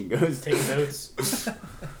conversation goes. taking notes.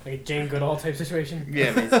 Like a Jane Goodall type situation.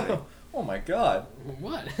 Yeah, basically. Oh my god.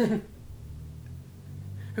 What?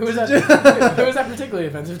 Who was that? Who was that particularly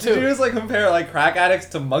offensive Did you to? just like compare like crack addicts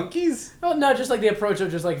to monkeys? Oh no, just like the approach of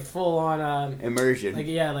just like full on, Immersion. like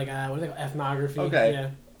yeah, like what do they call ethnography? Okay. Yeah,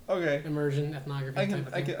 Okay. immersion ethnography. type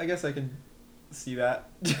of thing. I guess I can see that.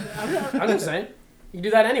 I'm just saying, you can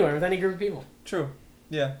do that anywhere with any group of people. True.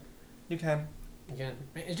 Yeah. You can. You can.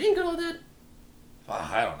 Man, is Jane Goodall dead?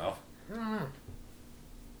 I don't know. I don't know.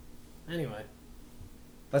 Anyway,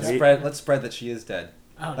 Let's Yeah. spread that she is dead.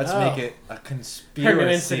 Oh, Let's no. make it a conspiracy. Her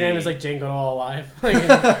new Instagram is like Jingle All Alive.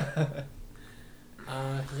 Yeah.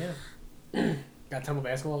 Got Temple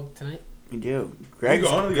basketball tonight. You do.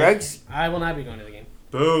 Greg's. I will not be going to the game.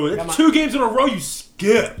 Boo! That's 2 games in a row you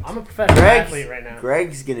skipped. I'm a professional athlete right now.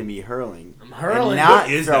 Greg's gonna be hurling. I'm hurling. Not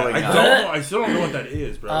What is throwing that? up. I still don't know what that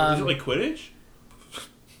is, bro. Is it like Quidditch?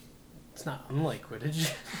 It's not unlike Quidditch.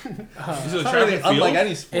 Is it a It's track not really and field? unlike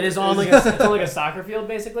any sport. It is on it's on like a soccer field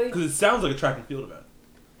basically. Because it sounds like a track and field event.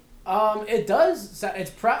 It does.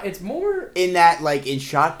 It's more. In that, like in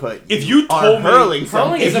shot put. If you are told me- hurling,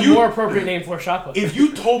 Hurling is If a you- more appropriate name for shot put. If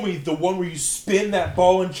you told me the one where you spin that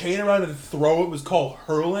ball and chain around and throw it was called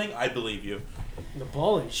hurling, I'd believe you. The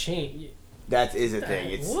ball and chain. that is a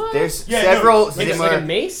thing. It's What? there's Yeah, several Like, it's similar. like a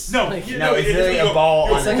mace? No, Like, you No, it's it is literally when you a ball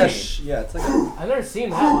go- on It's a like a chain. it's like a I've never seen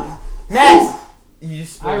that one. Next! You I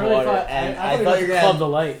spill really water, thought. and I I thought thought you you were were club the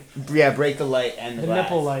gonna light. break the light and the The glass.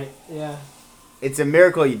 nipple light. Yeah. It's a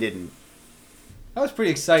miracle you didn't. that was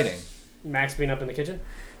pretty exciting. Max being up in the kitchen.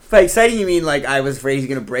 By exciting, you mean like I was afraid he's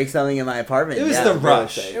gonna break something in my apartment? It was Yeah, the really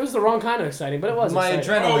rush. exciting. It was the wrong kind of exciting, but it was My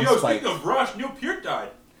exciting. adrenaline Oh, yo, spiked. speaking of Rush, Neil Peart died.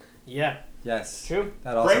 Yeah. Yes. True.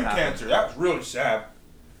 That also Brain happened. cancer. That was really sad.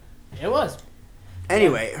 It was.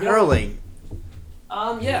 Anyway, You know- hurling.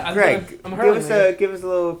 Yeah. Greg, I'm hurling. give us a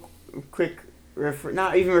little quick,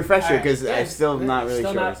 not even refresher because I'm still not really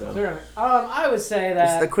still sure. not So. clear on it. I would say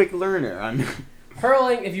Just that a quick learner on.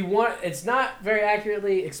 hurling, if you want, it's not very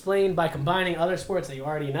accurately explained by combining other sports that you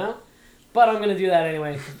already know, but I'm gonna do that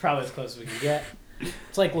anyway. It's probably as close as we can get.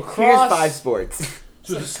 It's like lacrosse. Here's 5 sports.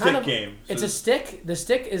 So So it's a kind stick of- game. So It's a stick. The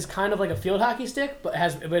stick is kind of like a field hockey stick, but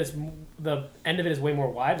it's the end of it is way more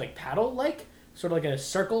wide, like paddle like, sort of like a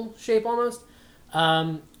circle shape almost.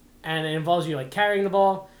 And it involves you like carrying the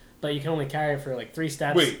ball, but you can only carry it for like 3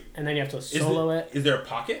 steps. Wait. And then you have to solo it. Is there a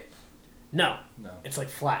pocket? No, No. it's like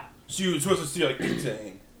flat. So you're supposed to see like pizza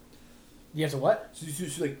hang. You have to what? So you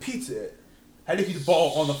like pizza it. How do you keep the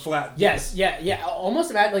ball on the flat? Yes, yeah.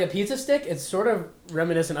 Almost imagine like a pizza stick. It's sort of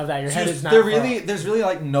reminiscent of that. Your head is not. There's really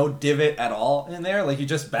like no divot at all in there. Like you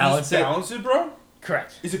just balance You it. just balance it, bro?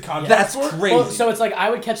 correct. Is it contact That's sport? crazy. Well, so it's like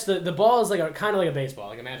I would catch the ball is like kind of like a baseball.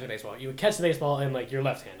 Like imagine a baseball. You would catch the baseball in like your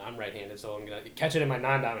left hand. I'm right-handed, so I'm gonna catch it in my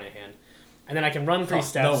non-dominant hand, and then I can run 3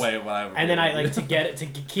 steps. No way. What I would And then do. I like to get it to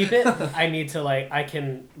keep it. I need to like I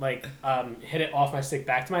can like hit it off my stick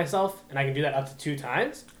back to myself, and I can do that up to 2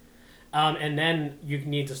 times. And then you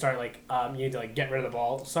need to start like you need to like get rid of the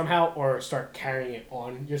ball somehow, or start carrying it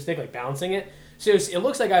on your stick, like bouncing it. So it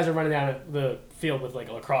looks like guys are running down the field with like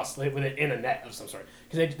a lacrosse with it in a net of some sort,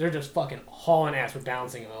 because they're just fucking hauling ass with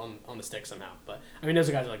bouncing on the stick somehow. But I mean, those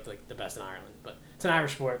guys are like the best in Ireland. But it's an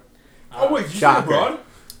Irish sport. Oh wait, you Shocker. said abroad?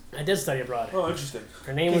 I did study abroad. Oh, interesting.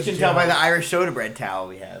 Her name You was can Jill. tell by the Irish soda bread towel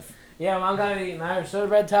we have. Yeah, well, I'm gonna eat an Irish soda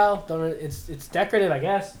bread towel. It's decorative, I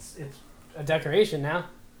guess. It's a decoration now.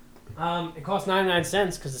 It costs 99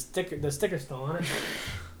 cents because the sticker's still on it.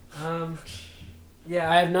 Yeah,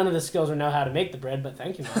 I have none of the skills or know how to make the bread, but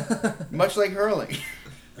thank you, Mom. Much like hurling.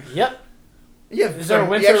 Yep. Yeah, Is there a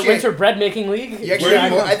winter bread making league? You actually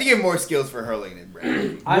have more, I think you have more skills for hurling than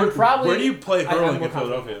bread. I'm probably. Where do you play I'm hurling more in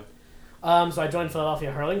Philadelphia? So I joined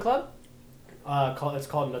Philadelphia Hurling Club. It's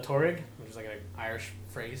called Notorig, which is like an Irish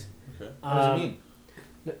phrase. Okay. What does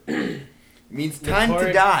it mean? Means time to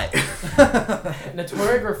Notorious- die.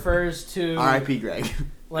 Notorig refers to R.I.P. Greg.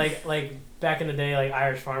 like back in the day, like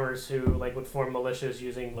Irish farmers who like would form militias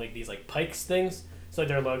using like these like pikes things. So like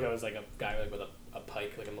their logo is like a guy like with a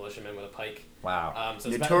pike, like a militiaman with a pike. Wow. So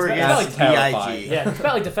it's about, Notorious it's about, like, terrifying. B.I.G. yeah, it's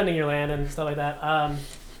about like defending your land and stuff like that. I'm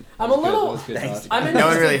a little. Thanks. I'm No one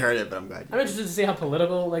interested- really heard it, but I'm glad. I'm interested to see how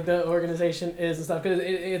political like the organization is and stuff, because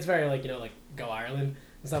it's very like like Go Ireland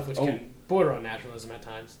and stuff, which can border on nationalism at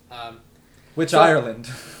times. Which So- Ireland?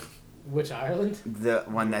 Which Ireland? The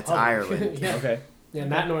one that's Oh, Ireland. yeah. Okay. Yeah,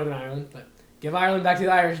 not Northern Ireland, but give Ireland back to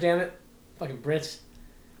the Irish, damn it. Fucking Brits.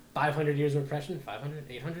 500 years of oppression? 500?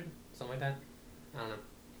 800? Something like that? I don't know.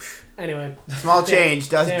 Anyway. Small change,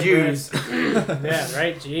 does Damn Jews. Yeah,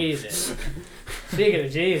 right? Jesus. Speaking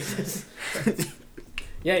of Jesus.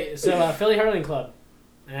 Yeah, so Philly Hurling Club.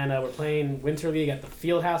 And we're playing Winter League at the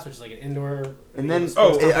Field House, which is like an indoor... And then,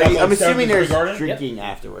 Oh, I'm assuming there's Garden? drinking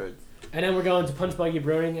afterwards. And then we're going to Punch Buggy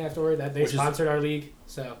Brewing afterward. That they Which is- sponsored our league,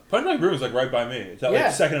 so... Punch Buggy Brewing is like right by me. It's at Yeah.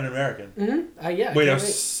 like Second and American. Mm-hmm. Yeah. Wait, I no, can't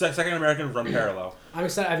wait. Second and American run parallel. I'm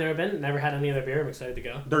excited. I've never been. Never had any of their beer. I'm excited to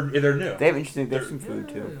go. They're new. They have interesting. They have some food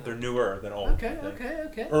Yeah. too. They're newer than old. Okay. I think.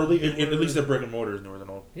 Okay. Early, at least their brick and mortar is newer than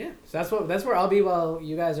old. Yeah. So that's where I'll be while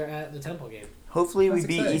you guys are at the Temple game. Hopefully we That's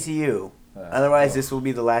beat exciting. ECU. Otherwise, this will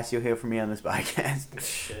be the last you'll hear from me on this podcast.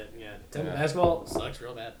 Shit. Yeah. Temple Yeah. basketball sucks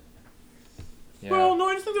real bad. Yeah. Well, no,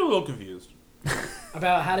 I just think they're a little confused.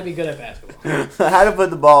 About how to be good at basketball. How to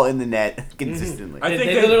put the ball in the net consistently.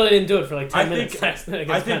 They literally didn't do it for like 10 minutes.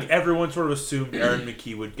 I think everyone sort of assumed Aaron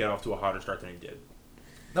McKee would get off to a hotter start than he did.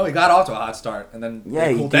 No, he got off to a hot start and then Yeah,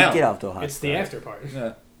 he cooled did down. get off to a hot It's start. the after part.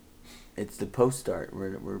 Yeah. It's the post start.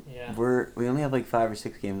 We only have like 5 or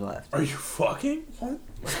 6 games left. Are you fucking? What?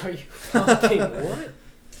 Are you fucking what?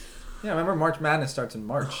 Yeah, remember March Madness starts in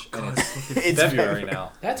March. And it's It's February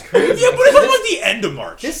now. That's crazy. Yeah, but it's like the end of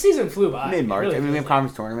March. This season flew by. Mid-March. Really I mean, we have feels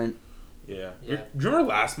conference tournament. Yeah. Yeah. Do you remember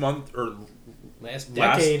last month or last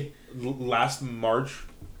decade. last March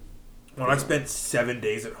when I spent 7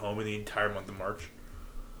 days at home in the entire month of March?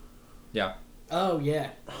 Yeah. Oh yeah.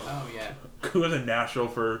 I was in Nashville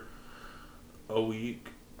for a week.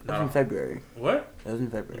 That was in February. What? That was in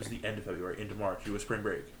It February. was the end of February into March. It was spring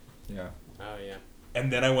break. Yeah. Oh yeah.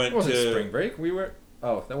 And then I went It wasn't to spring break. We were.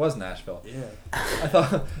 Oh, that was Nashville. Yeah. I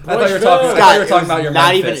thought you were Bushville. talking. I thought Scott, you were it talking was about your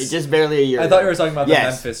not Memphis. even just barely a year. I thought you were talking about the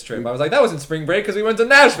Yes. Memphis trip. I was like, that wasn't spring break because we went to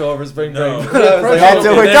Nashville for spring break. No. I was like, That's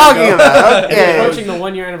what we're there talking you go. about. And Okay. approaching the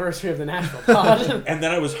 1 year anniversary of the Nashville pod. And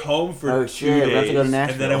then I was home for Oh, 2 shit, we have days. to go to And then I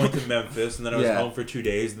Nashville. went to Memphis. And then I was Yeah. home for 2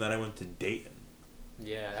 days. And then I went to Dayton.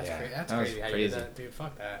 Yeah, that's Yeah, crazy. That's that was crazy. How you crazy. did that, dude?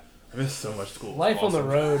 Fuck that. I miss so much school. It was Life on the awesome.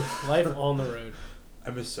 road. Life on the road. I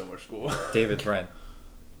miss so much school. David Brent.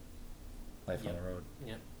 Life Yep. on the Road.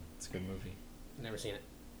 Yep. It's a good movie. Never seen it.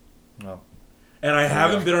 Well, And I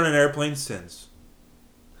haven't been on an airplane since.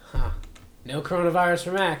 Huh. No coronavirus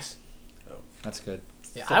for Max. that's good.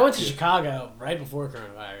 Yeah, I went to Chicago right before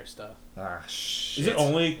coronavirus stuff. Ah, shit. Is it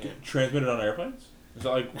only transmitted on airplanes? Is that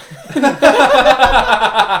like...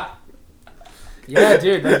 Yeah,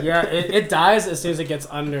 dude. Like, yeah, it dies as soon as it gets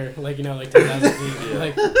under, like, 10,000 feet. Yeah.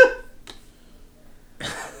 Like,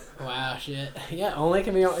 wow, shit. Yeah, only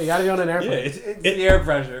can be. You gotta be on an Yeah, airplane. it's the air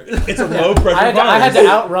pressure. it's a low pressure I had to virus.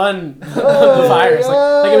 outrun the virus.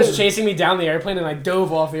 Like it was chasing me down the airplane, and I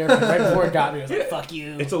dove off the airplane right before it got me. I was like, "Fuck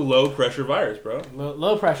you." It's a low pressure virus, bro.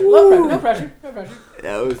 Low pressure. No pressure.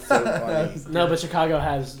 That was so funny. No, but Chicago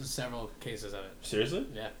has several cases of it. Seriously?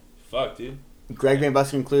 Yeah. Fuck, dude. Greg Van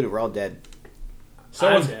Buster included. We're all dead.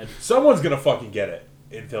 dead. Someone's gonna fucking get it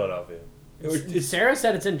in Philadelphia. Sarah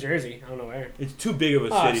said it's in Jersey. I don't know where. It's too big of a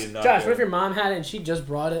Oh, city to not Josh, get what if it. your mom had it and she just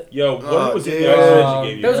brought it? Yo, what Oh, was it dude. the ice cream she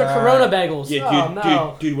gave you? Those are Corona bagels. Yeah, oh, dude,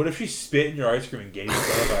 no. dude, what if she spit in your ice cream and gave you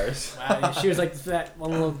coronavirus? Wow, she was like that one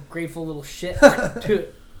little grateful little shit.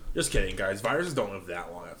 Just kidding, guys. Viruses don't live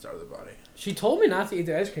that long outside of the body. She told me not to eat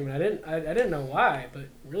the ice cream, and I didn't know why, but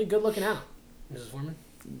really good looking out, Mrs. Foreman.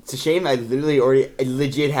 It's a shame I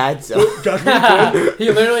legit had some.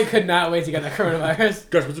 He literally could not wait to get that coronavirus.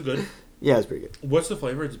 Guys, what's it good? Yeah, it's pretty good. What's the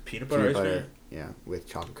flavor? It's peanut butter Peanut ice butter, cream? yeah, with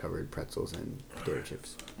chocolate covered pretzels and potato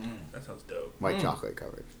chips. That sounds dope. White chocolate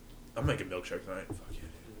covered. I'm making milkshake tonight. Fuck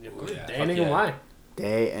yeah. Yeah, Day ending fuck in yeah. Y.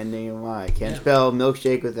 Day ending in Y. Can't Yeah. spell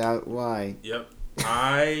milkshake without Y. Yep.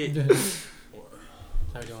 How we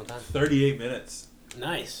doing on time? 38 minutes.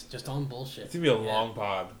 Nice. Just on bullshit. It's gonna be a long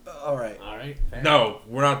pod. All right. All right. Fair. No,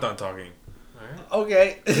 we're not done talking. All right.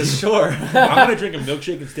 Okay. Sure. I'm gonna drink a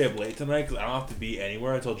milkshake and stay up late tonight because I don't have to be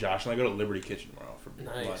anywhere until Josh and I go to Liberty Kitchen tomorrow for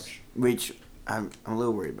Nice. lunch. Which I'm a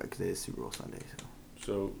little worried about because it is Super Bowl Sunday. So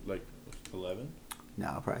So like 11. no,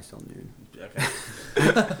 I'll probably still noon. Okay.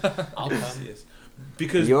 I'll come. Yes.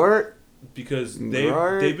 Because You're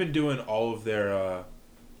they've been doing all of their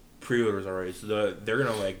pre-orders already, so they're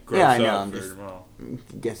gonna like gross Yeah, I know, up I'm for just- tomorrow. I'm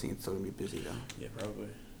guessing it's still gonna be busy though. Yeah, probably.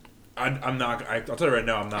 I'm not. I'll tell you right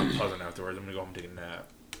now, I'm not buzzing afterwards. I'm gonna go home and take a nap,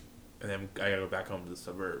 and then I gotta go back home to the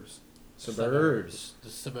suburbs. Suburbs. The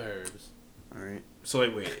suburbs. All right. So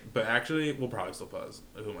like, wait, but actually, we'll probably still pause.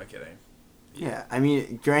 Who am I kidding? Yeah, I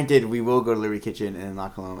mean, granted, we will go to Liberty Kitchen and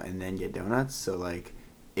lock home and then get donuts. So like,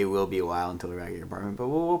 it will be a while until we're back at your apartment, but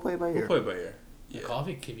we'll play it by ear. We'll play it by ear. The Yeah.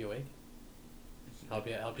 coffee keep you awake. Help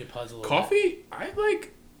you pause a little. Coffee,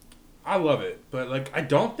 I love it, but like, I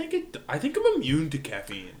don't think it. I think I'm immune to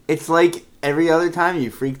caffeine. It's like every other time you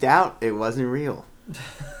freaked out, it wasn't real.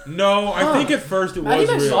 No, I Huh. think at first it Maddie was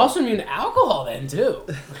Max is real. also immune to alcohol then too.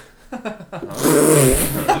 I'm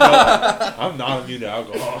not immune to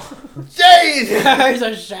alcohol. Jeez! He's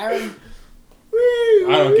a Sharon. I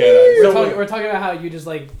don't get it. We're talking about how you just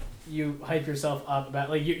like you hype yourself up about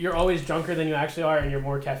like you're always drunker than you actually are, and you're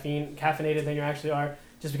more caffeinated than you actually are,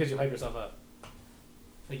 just because you hype yourself up.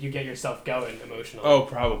 Like you get yourself going emotionally. Oh,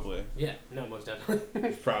 probably. Yeah, no, most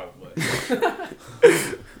definitely. Probably.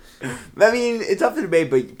 I mean, it's up to debate,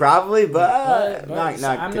 but probably, but But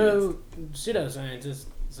not I'm convinced. no pseudoscientist,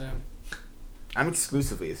 so I'm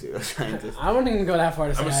exclusively a pseudoscientist. I wouldn't even go that far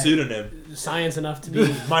to say I'm a pseudonym. science enough to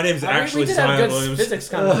be. My name's actually we did have Simon good Williams. physics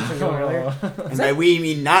conversation going earlier. And by we, you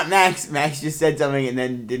mean not Max. Max just said something and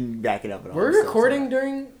then didn't back it up at all. We're recording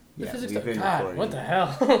during the Yeah, physics. we've been God, recording. what the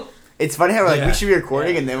hell? It's funny how we're like, Yeah. we should be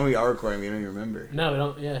recording, and then when we are recording, we don't even remember. No, we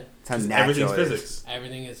don't. Yeah, It's how natural Everything's it is. physics.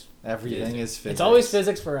 everything is. Everything is physics. It's always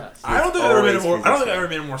physics for us. I don't think I've ever made a always more. I don't think physics. I've ever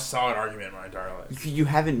made a more solid argument in my entire life. You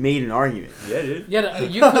haven't made an argument. Yeah, dude.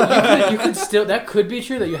 Yeah, you could still. That could be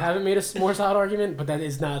true that you haven't made a more solid argument, but that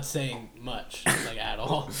is not saying much, like at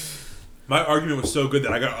all. My argument was so good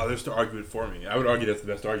that I got others to argue it for me. I would argue that's the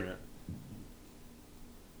best argument.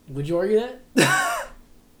 Would you argue that?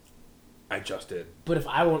 I just did. But if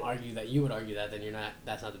I won't argue that, you would argue that, then you're not.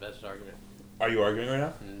 That's not the best argument. Are you arguing right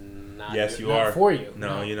now? Not, Yes, you not are. For you.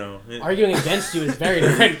 No, you know. Arguing against you is very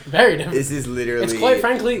different. Very different. This is literally. It's quite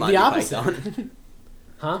frankly Monty the opposite. Python.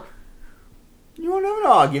 Huh? You won't have an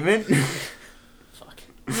argument. Fuck.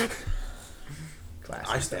 Classic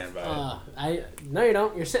I stuff. stand by it. No, you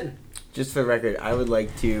don't. You're sitting. Just for the record, I would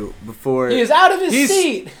like to before. He is out of his He's-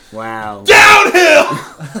 seat. Wow.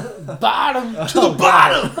 Downhill Bottom. to the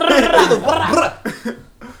bottom.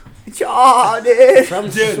 Jordan. From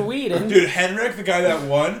Dude. Sweden. Dude, Henrik, the guy that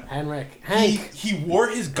won, Hank. he wore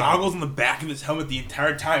his goggles on the back of his helmet the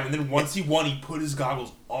entire time, and then once he won, he put his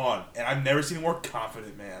goggles on, and I've never seen a more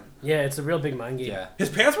confident man. Yeah, it's a real big mind game. Yeah. His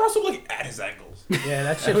pants were also like at his ankles. Yeah,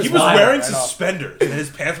 that shit He was was wild. wearing right off. suspenders, and his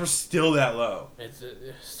pants were still that low. It's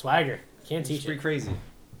swagger. Can't It's teach pretty it. crazy.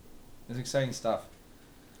 It's exciting stuff.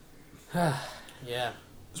 Yeah.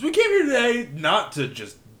 So we came here today not to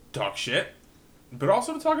just talk shit, but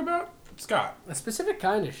also to talk about Scott. A specific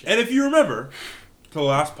kind of shit. And if you remember, to the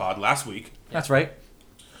last pod, last week, That's right.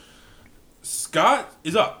 Scott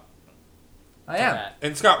is up. I am. That.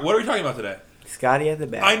 And Scott, what are we talking about today? Scotty at the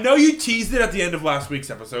back. I know you teased it at the end of last week's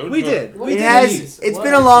episode. We but- did. What We It did did. has. tease? It's What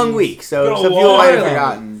been a did long tease? week, so Been a some people long might have week.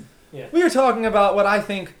 forgotten. We are talking about what I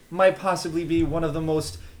think might possibly be one of the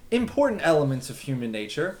most important elements of human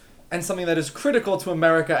nature and something that is critical to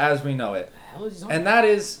America as we know it. Hell is And that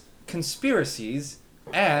is conspiracies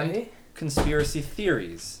and Okay. conspiracy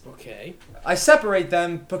theories. Okay. I separate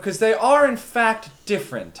them because they are in fact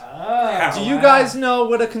different. Oh, Do you guys know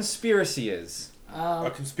what a conspiracy is? A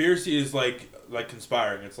conspiracy is like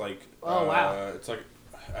conspiring. It's like Oh, wow. It's like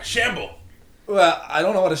a shamble. Well, I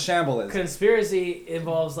don't know what a shamble is. Conspiracy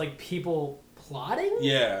involves like people plotting.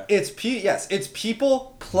 Yeah. It's it's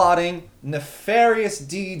people plotting nefarious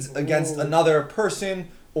deeds against Ooh. another person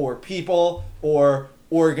or people or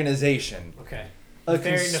organization. Okay. A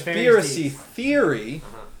Nefarious conspiracy deeds. theory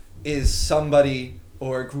Uh-huh. is somebody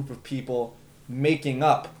or a group of people making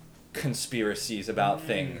up conspiracies about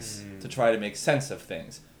things to try to make sense of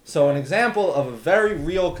things. So an example of a very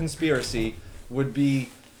real conspiracy would be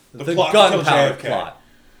The the plot to kill gunpowder JFK. plot.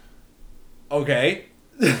 Okay.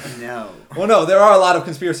 No. Well, no, there are a lot of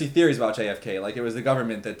conspiracy theories about JFK, like it was the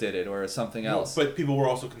government that did it or something else. But people were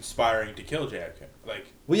also conspiring to kill JFK.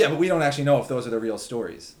 Like Well, yeah, but we don't actually know if those are the real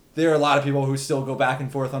stories. There are a lot of people who still go back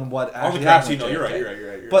and forth on what all the actually crap happened. you know. with You're right. JFK. You're right. You're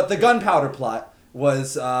right. You're But right. the gunpowder plot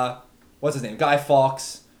was what's his name? Guy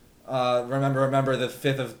Fawkes. Remember the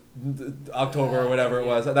 5th of October or whatever it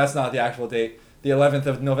was. That's not the actual date. The 11th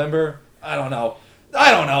of November. I don't know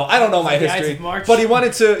my The Ides history. of March. But he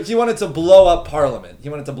wanted to blow up Parliament. He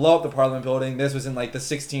wanted to blow up the Parliament building. This was in like the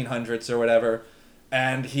 1600s or whatever,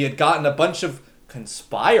 and he had gotten a bunch of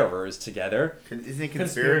conspirers together. Isn't it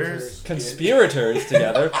conspirators? Conspirators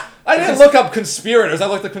together. I didn't look up conspirators. I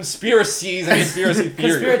looked at conspiracies and conspiracy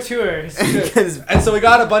theories. Conspirators. And so we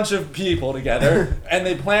got a bunch of people together, and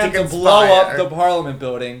they planned To to blow up conspire. the Parliament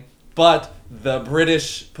building, but the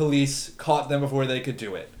British police caught them before they could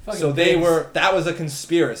do it. Fucking So they pigs. were. That was a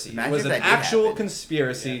conspiracy. Imagine it was if an that did actual happen.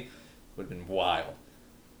 conspiracy. Would have been wild.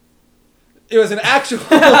 It was an actual.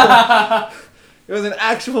 It was an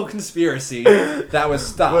actual conspiracy that was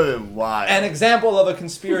stopped. Why? An example of a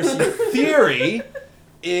conspiracy theory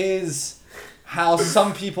is how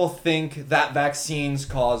some people think that vaccines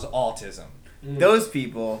cause autism. Those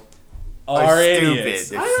people Are are idiots.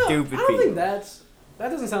 stupid. They're stupid I don't people. think that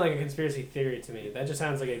doesn't sound like a conspiracy theory to me. That just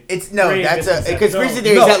sounds like a. It's no, great that's business a conspiracy idea.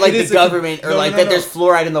 theory. No, Is that like it the is government or no, like no, that no. there's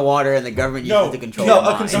fluoride in the water and the government uses it to control No, the a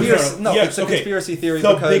mind. conspiracy. No, Yes, it's a okay. conspiracy theory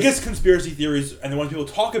The because biggest conspiracy theories and the ones people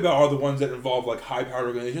talk about are the ones that involve like high-powered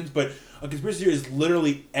organizations. But a conspiracy theory is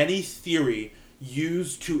literally any theory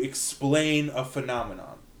used to explain a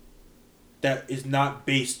phenomenon that is not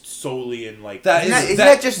based solely in like that Isn't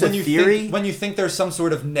that just a when you theory? Think, when you think there's some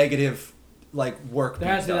sort of negative like work There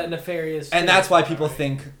being has to be that done. nefarious. And shit. that's why people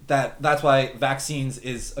think that's why vaccines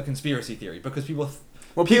is a conspiracy theory because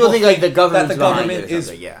Well, people think like the government is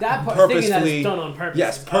that part, purposefully thinking that's done on purpose.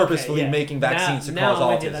 Yes, purposefully making vaccines to cause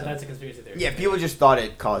autism. That's a conspiracy theory. Yeah, people just thought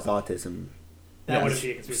it caused autism. That wouldn't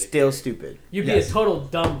be a conspiracy Still theory. stupid. You'd be a total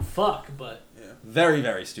dumb fuck, but very,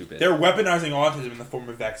 very stupid. They're weaponizing autism in the form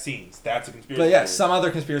of vaccines. That's a conspiracy. But yeah, theory. some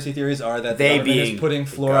other conspiracy theories are that the government is putting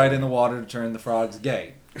fluoride in the water to turn the frogs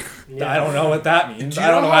gay. I don't know what that means. I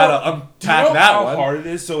don't know how to unpack that one. How hard it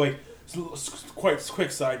is? So like, quite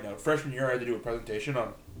quick side note. Freshman year, I had to do a presentation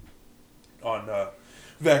on the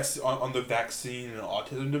vaccine and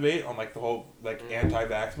autism debate, on like the whole like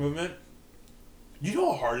anti-vax movement. You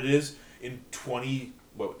know how hard it is in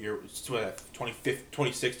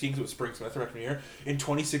 2016, because it was spring semester freshman year, in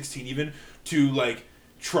 2016 even, to like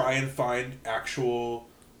try and find actual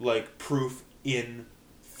like proof in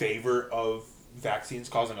favor of vaccines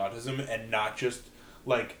causing autism, and not just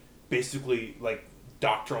like basically like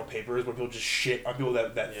doctoral papers where people just shit on people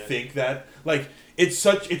that think that, like, it's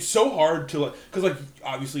so hard to, like, because like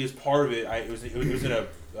obviously as part of it, it was in a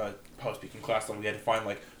public speaking class, and we had to find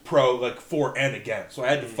like for and against, so I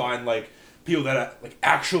had to find like people that like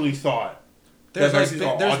actually thought there's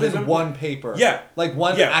been one paper,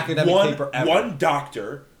 academic paper ever. One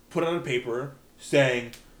doctor put out a paper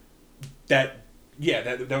saying that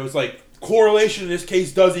was like, correlation in this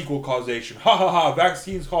case does equal causation. Ha ha ha,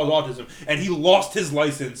 vaccines cause autism. And he lost his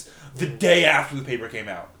license the day after the paper came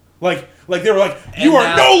out. Like they were like, you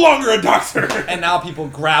are no longer a doctor. And now people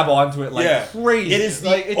grab onto it like crazy. It is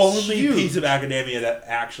the only piece of academia that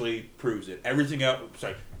actually proves it. Everything else,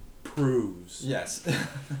 proves. Yes.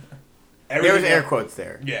 There was air quotes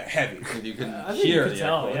there. Yeah, heavy. You can hear the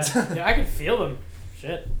air quotes. Yeah, I can feel them.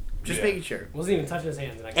 Shit. Just making sure. Wasn't even touching his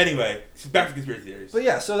hands. Anyway, back to conspiracy theories. But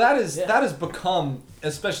yeah, so that has become,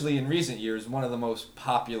 especially in recent years, one of the most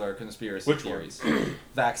popular conspiracy theories.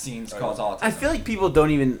 Vaccines cause autism. I feel like people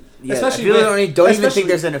don't even, don't even think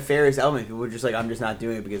there's a nefarious element. People are just like, I'm just not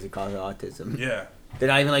doing it because it causes autism. Yeah. They're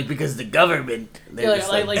not even like, because the government. They're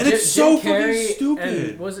just and it's so fucking stupid.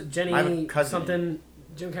 And was it Jenny something?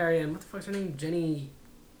 Jim Carrey and what the fuck's her name? Jenny.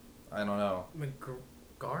 I don't know.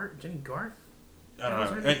 Jenny Garth. I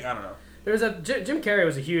don't know. There was Jim Carrey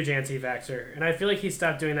was a huge anti-vaxxer, and I feel like he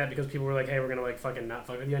stopped doing that because people were like, "Hey, we're gonna like fucking not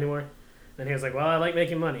fuck with you anymore." And he was like, "Well, I like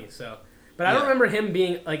making money, so." But I don't remember him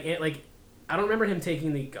being like I don't remember him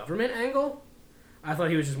taking the government angle. I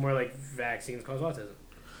thought he was just more like vaccines cause autism.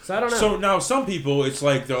 So I don't know. So now some people, it's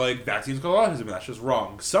like they're like vaccines cause autism, and that's just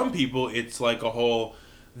wrong. Some people, it's like a whole.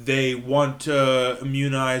 They want to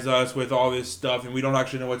immunize us with all this stuff, and we don't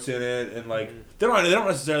actually know what's in it, and like they don't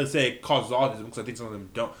necessarily say it causes autism, because I think some of them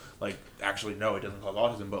don't like actually know it doesn't cause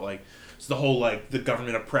autism, but like it's the whole like the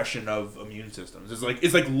government oppression of immune systems.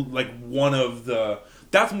 It's like one of the,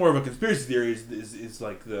 that's more of a conspiracy theory is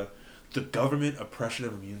like the government oppression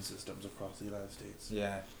of immune systems across the United States.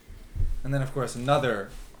 Yeah, and then of course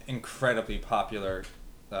another incredibly popular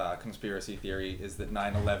conspiracy theory is that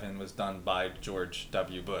 9/11 was done by George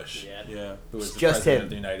W. Bush. Yeah. Who was the just president him. of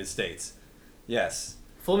the United States. Yes.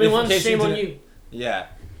 Fool me once, shame on you. Yeah.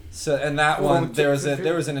 So, and that one, there was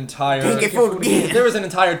an entire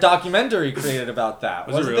documentary created about that.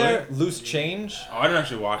 Was it really? There? Loose Change? Oh, I didn't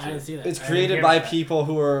actually watch it. I didn't see that. It's created by people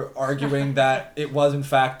who are arguing that it was in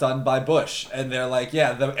fact done by Bush, and they're like,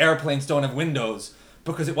 yeah, the airplanes don't have windows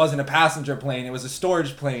because it wasn't a passenger plane; it was a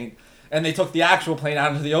storage plane. And they took the actual plane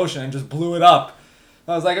out into the ocean and just blew it up.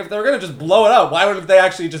 I was like, if they were going to just blow it up, why wouldn't they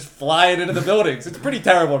actually just fly it into the buildings? It's pretty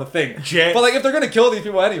terrible to think. But like, if they're going to kill these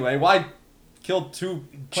people anyway, why kill two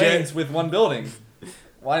planes with one building?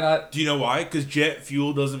 Why not? Do you know why? Because jet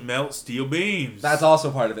fuel doesn't melt steel beams. That's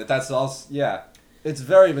also part of it. That's also, yeah. It's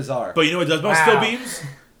very bizarre. But you know what does melt steel beams?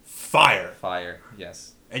 Fire. Fire,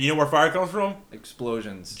 yes. And you know where fire comes from?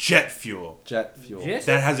 Explosions. Jet fuel. Jet fuel. Yes.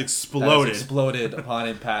 That has exploded. That has exploded upon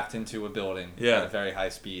impact into a building at a very high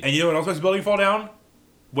speed. And you know what else makes a building fall down?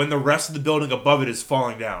 When the rest of the building above it is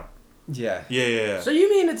falling down. Yeah. Yeah. So you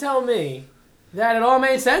mean to tell me that it all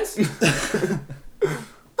made sense? Fuck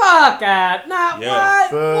it. Nah,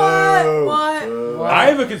 what? I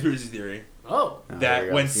have a conspiracy theory. Oh.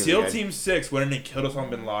 That when SEAL Team 6 went in and killed Osama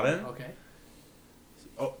Bin Laden. Okay.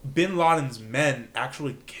 Bin Laden's men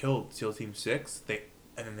actually killed SEAL Team 6, and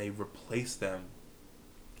then they replaced them.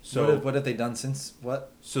 So what have they done since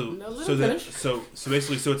what? So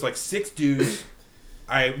basically, it's like 6 dudes.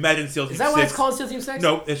 I imagine SEAL Team 6. Is that why it's called SEAL Team 6?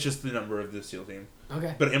 No, it's just the number of the SEAL team.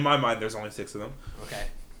 Okay. But in my mind, there's only 6 of them. Okay.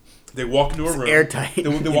 They walk into a room. Airtight.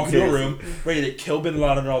 They walk into a room ready to kill Bin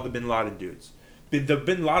Laden and all the Bin Laden dudes. The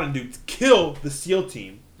Bin Laden dudes kill the SEAL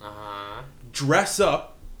team. Dress up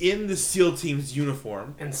in the SEAL team's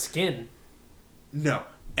uniform. And skin. No.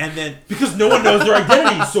 And then, because no one knows their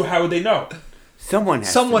identity, so how would they know? Someone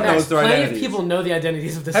knows their plenty identities. of people know the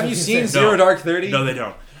identities of the Have you seen Six. Zero Dark 30? No, they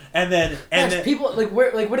don't. And then people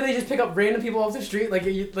what do they just pick up random people off the street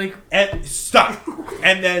and stop.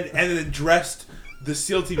 and then dressed the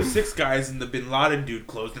SEAL Team 6 guys in the Bin Laden dude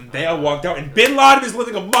clothes, and they all walked out. And Bin Laden is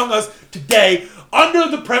living among us today under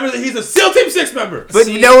the premise that he's a SEAL Team 6 member. But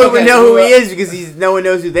no one would know who he is because no one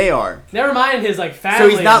knows who they are. Never mind his family. So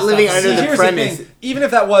he's not living under the Here's premise. the thing, even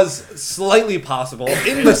if that was slightly possible,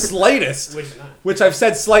 in the slightest, which I've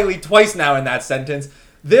said slightly twice now in that sentence,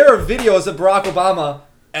 there are videos of Barack Obama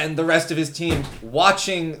and the rest of his team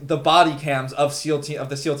watching the body cams of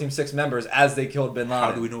the SEAL Team 6 members as they killed Bin Laden.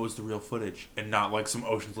 How do we know it was the real footage and not like some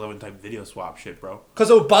Ocean's 11 type video swap shit, bro? Because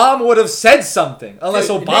Obama would have said something. Unless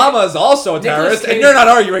Obama is also a terrorist, and you're not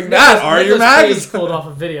arguing that, are you, Max? Pulled off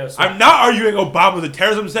a video. So. I'm not arguing Obama with the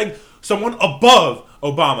terrorism. I'm saying someone above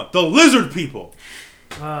Obama, the lizard people.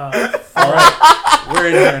 All right, we're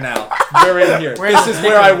in here now. We're in here. This is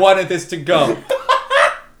where I wanted this to go.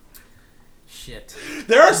 Shit.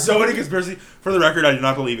 There are so many conspiracies. For the record, I do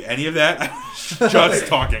not believe any of that. I'm just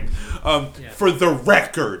talking. For the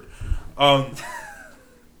record,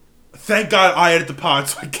 thank God I edit the pod,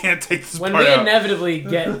 so I can't take this when part we out. Inevitably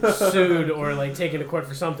get sued or taken to court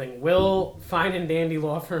for something, will Fine and Dandy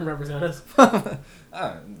law firm represent us? I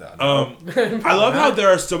love how there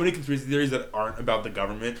are so many conspiracy theories that aren't about the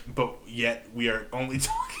government, but yet we are only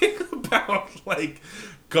talking about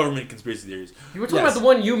government conspiracy theories. You were talking about the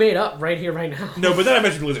one you made up right here, right now. No, but then I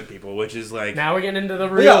mentioned lizard people, which is Now we're getting into the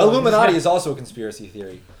real. Yeah, Illuminati is also a conspiracy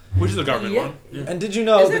theory. Which is a government one. Yeah. And did you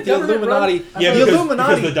know that the Illuminati... Yeah, the because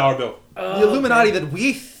Illuminati, of the dollar bill. The Illuminati that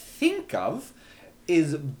we think of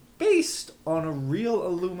is based on a real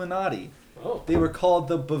Illuminati. Oh. They were called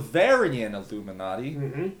the Bavarian Illuminati,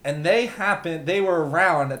 and they were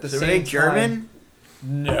around at the same time. Were they German?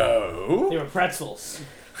 No. They were pretzels.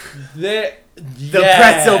 The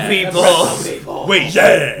pretzel people. Wait,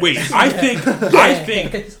 I think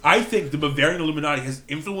the Bavarian Illuminati has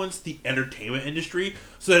influenced the entertainment industry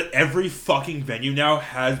so that every fucking venue now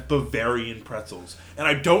has Bavarian pretzels. And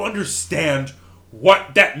I don't understand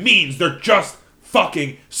what that means. They're just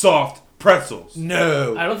fucking soft pretzels.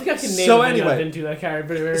 No. I don't think I can name So a venue I've anyway. been to that carried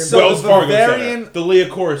Bavarian. So Wells the Fargo Bavarian- Center, the Leah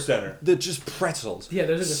Chorus Center. They're just pretzels. Yeah,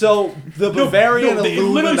 there's a So the Bavarian it literally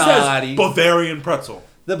Illuminati... says Bavarian pretzel.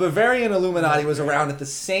 The Bavarian Illuminati was around at the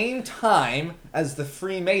same time as the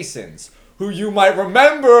Freemasons, who you might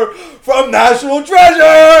remember from National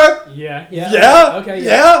Treasure! Yeah. Okay,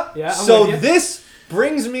 yeah. I'm So with you. this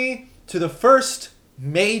brings me to the first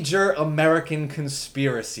major American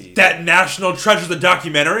conspiracy. That National Treasure, the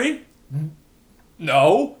documentary?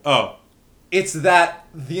 No. Oh. It's that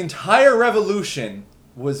the entire revolution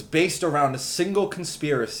was based around a single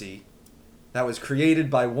conspiracy that was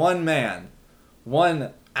created by one man,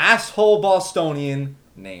 one asshole Bostonian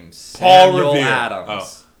named Paul Samuel Revere.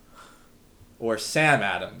 Adams. Or Sam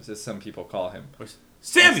Adams, as some people call him.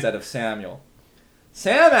 Sammy! Instead of Samuel.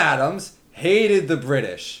 Sam Adams hated the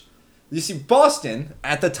British. You see, Boston,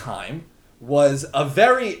 at the time, was a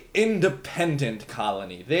very independent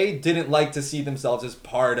colony. They didn't like to see themselves as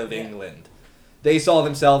part of England. They saw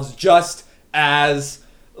themselves just as,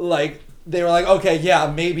 they were like, okay,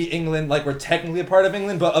 yeah, maybe England, we're technically a part of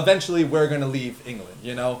England, but eventually we're going to leave England,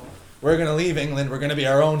 you know? We're going to leave England, we're going to be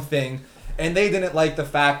our own thing. And they didn't like the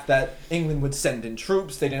fact that England would send in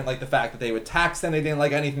troops, they didn't like the fact that they would tax them, they didn't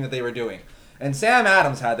like anything that they were doing. And Sam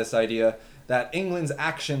Adams had this idea that England's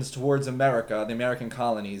actions towards America, the American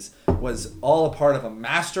colonies, was all a part of a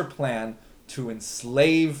master plan to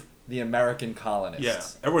enslave the American colonists.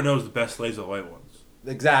 Yeah, everyone knows the best slaves are the white ones.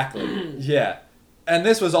 Exactly. Yeah. And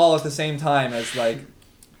this was all at the same time as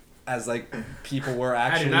people were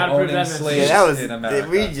actually not approve owning that slaves message. in America.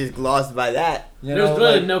 We just glossed by that. You There's know,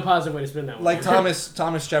 really no positive way to spin that one. like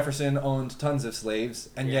Thomas Jefferson owned tons of slaves,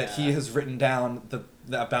 and yet he has written down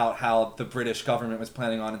about how the British government was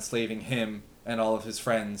planning on enslaving him and all of his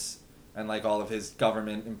friends and all of his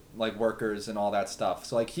government workers and all that stuff.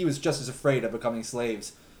 So he was just as afraid of becoming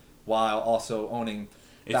slaves while also owning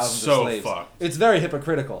thousands of slaves. Fucked. It's very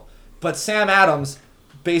hypocritical. But Sam Adams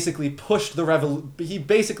basically pushed he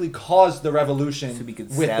basically caused the revolution So we could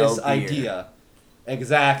with sell this beer. idea.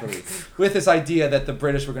 Exactly. With this idea that the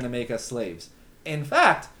British were going to make us slaves. In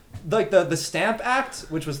fact, the Stamp Act,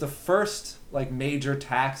 which was the first major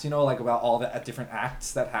tax, about all the different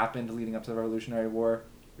acts that happened leading up to the Revolutionary War.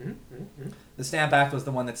 The Stamp Act was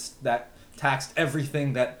the one that taxed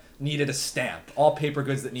everything that needed a stamp, all paper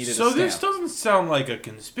goods that needed a stamp. So this doesn't sound like a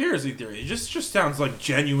conspiracy theory. It just sounds like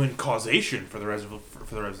genuine causation for the resolution.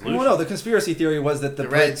 Well, no, the conspiracy theory was that the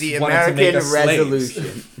Brits The wanted to make American us slaves.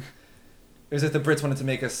 Resolution. It was that the Brits wanted to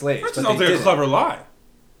make us slaves. That but sounds they like a didn't. clever lie.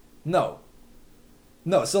 No.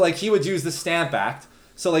 So, like, he would use the Stamp Act.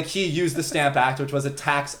 So, like, he used the Stamp Act, which was a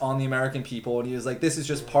tax on the American people, and he was like, this is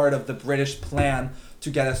just part of the British plan to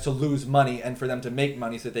get us to lose money and for them to make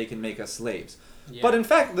money so that they can make us slaves. Yeah. But in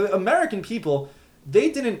fact, the American people,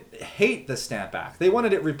 they didn't hate the Stamp Act. They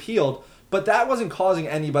wanted it repealed, but that wasn't causing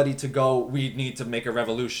anybody to go, we need to make a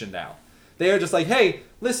revolution now. They were just like, hey,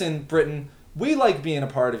 listen, Britain, we like being a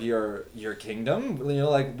part of your kingdom. You know,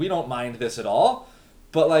 like, we don't mind this at all.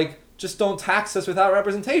 But, like, just don't tax us without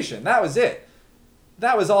representation. That was it.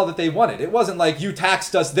 That was all that they wanted. It wasn't like, you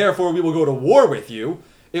taxed us, therefore we will go to war with you.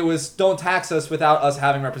 It was, don't tax us without us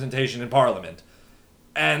having representation in Parliament.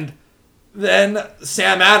 And then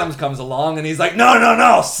Sam Adams comes along and he's like,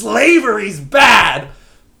 no, slavery's bad.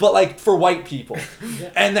 But, like, for white people.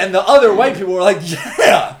 Yeah. And then the other white people were like,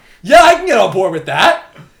 yeah, I can get on board with that.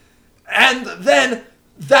 And then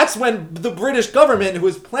that's when the British government, who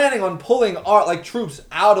was planning on pulling troops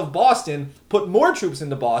out of Boston, put more troops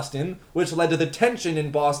into Boston, which led to the tension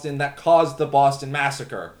in Boston that caused the Boston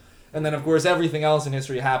Massacre. And then, of course, everything else in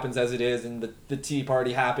history happens as it is, and the Tea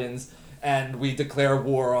Party happens, and we declare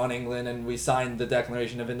war on England, and we sign the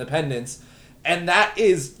Declaration of Independence. And that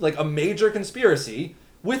is, like, a major conspiracy.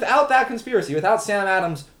 Without that conspiracy, without Sam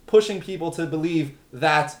Adams pushing people to believe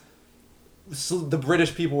that the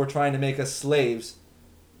British people were trying to make us slaves,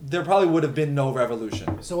 there probably would have been no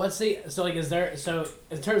revolution. So let's see. So like, is there? So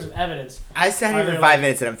in terms of evidence, I sat here for 5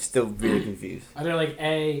 minutes and I'm still really confused. Are there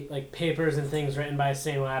like papers and things written by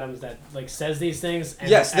Samuel Adams that like says these things? And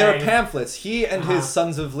Yes, there are pamphlets. He and Uh-huh. his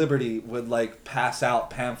Sons of Liberty would like pass out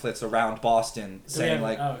pamphlets around Boston saying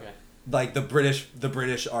like the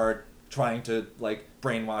British are trying to like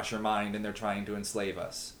brainwash your mind and they're trying to enslave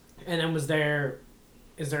us. And then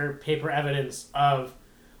is there paper evidence of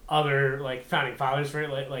other like founding fathers for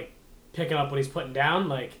it, like picking up what he's putting down,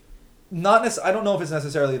 like? I don't know if it's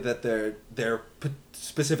necessarily that they're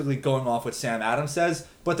specifically going off what Sam Adams says,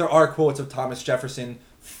 but there are quotes of Thomas Jefferson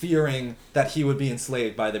fearing that he would be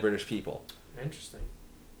enslaved by the British people. Interesting.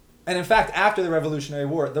 And in fact, after the Revolutionary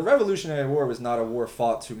War was not a war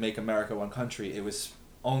fought to make America one country. It was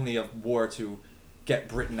only a war to get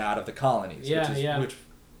Britain out of the colonies. Which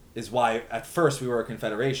is why at first we were a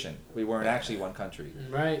confederation. We weren't actually one country.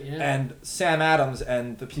 Right, yeah. And Sam Adams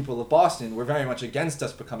and the people of Boston were very much against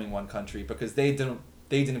us becoming one country because they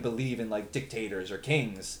didn't believe in like dictators or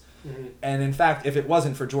kings. Mm-hmm. And in fact, if it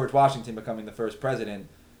wasn't for George Washington becoming the first president,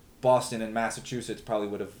 Boston and Massachusetts probably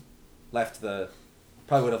would have left the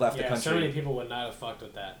country. So many people would not have fucked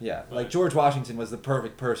with that. Yeah, but like George Washington was the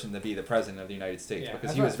perfect person to be the president of the United States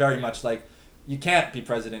because he was right. very much like, you can't be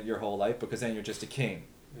president your whole life because then you're just a king.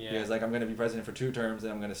 Yeah. He was like, I'm going to be president for 2 terms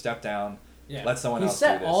and I'm going to step down. Yeah. Let someone else do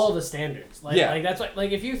He this. set all the standards. Like, like that's what,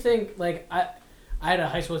 like if you think like I had a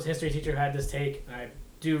high school history teacher who had this take, and I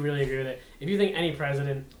do really agree with it. If you think any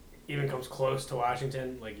president even comes close to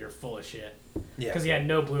Washington, like you're full of shit. Yeah. Because he had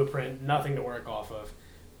no blueprint, nothing to work off of,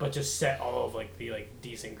 but just set all of like the like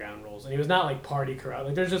decent ground rules. And he was not like party corrupt.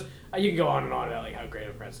 Like there's just you can go on and on about like how great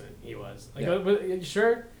a president he was. Like, but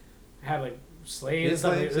sure, had like slaves,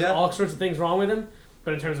 there's all sorts of things wrong with him.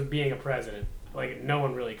 But in terms of being a president, like no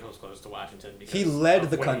one really comes close to Washington because he led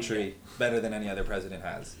the country better than any other president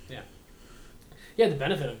has. Yeah. He had the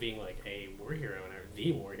benefit of being like a war hero and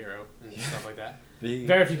the war hero and stuff like that.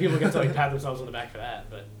 Very few people get to like pat themselves on the back for that,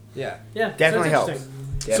 but yeah, definitely so helps.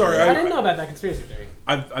 Sorry, I didn't know about that conspiracy theory.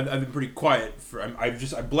 I've been pretty quiet I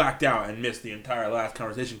blacked out and missed the entire last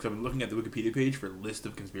conversation because I've been looking at the Wikipedia page for a list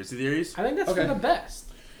of conspiracy theories. I think that's for the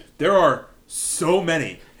best. There are so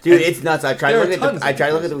many. Dude, it's nuts. I tried to look at the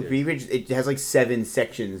Wikipedia Wikipedia page. It has like 7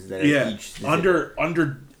 sections that are each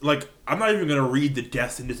under like I'm not even gonna read the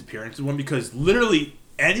deaths and disappearances one because literally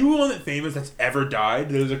anyone that's famous that's ever died,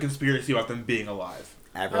 there's a conspiracy about them being alive.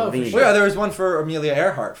 Well, yeah, there was one for Amelia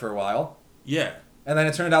Earhart for a while. Yeah. And then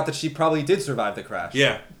it turned out that she probably did survive the crash.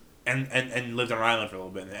 Yeah. And lived on an island for a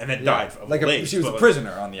little bit and then died. She was a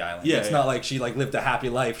prisoner on the island. Yeah, it's not like she like lived a happy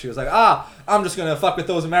life. She was like, I'm just gonna fuck with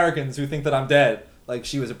those Americans who think that I'm dead. Like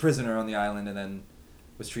she was a prisoner on the island and then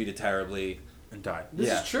was treated terribly and died.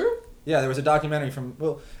 This is true? Yeah, there was a documentary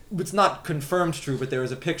it's not confirmed true, but there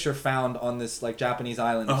was a picture found on this like Japanese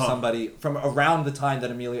island of somebody from around the time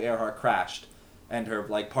that Amelia Earhart crashed, and her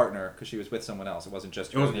like partner, because she was with someone else. It wasn't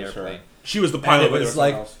just her on the airplane. She was the pilot. And it was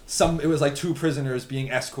like it was like 2 prisoners being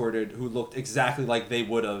escorted who looked exactly like they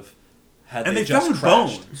would have had. And they just found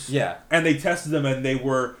crashed. bones. Yeah, and they tested them, and they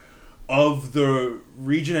were of the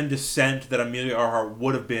region and descent that Amelia Earhart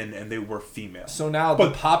would have been, and they were female. So now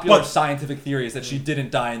the popular scientific theory is that she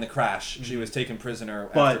didn't die in the crash. She was taken prisoner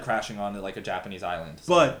after crashing on like a Japanese island.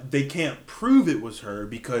 But they can't prove it was her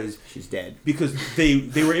because she's dead. Because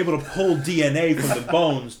they were able to pull DNA from the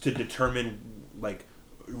bones to determine like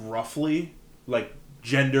roughly like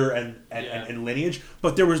gender and lineage,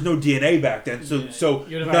 but there was no DNA back then, so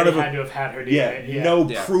you'd have none of had to have had her DNA. No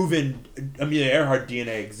proven Amelia Earhart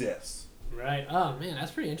DNA exists. Right. Oh man, that's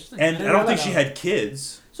pretty interesting. And I don't think she had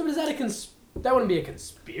kids. So is that that wouldn't be a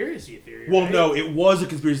conspiracy theory? Well, right? no, it was a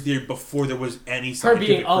conspiracy theory before there was any scientific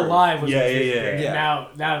her being proof. alive was yeah.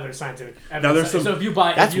 Now there's scientific evidence. Now there's some, so if you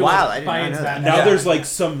buy that's wild. Like, buy into that, now there's like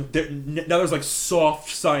now there's like soft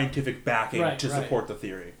scientific backing to support the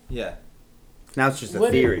theory. Yeah. Now it's just a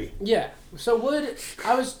theory. So when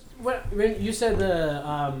you said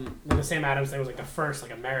the Sam Adams thing was like the first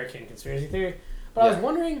like American conspiracy theory, but I was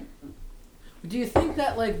wondering, do you think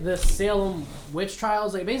that like the Salem witch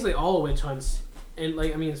trials, like basically all witch hunts, and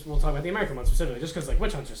like I mean we'll talk about the American one specifically, just because like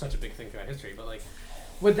witch hunts are such a big thing throughout history, but like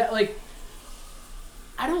would that like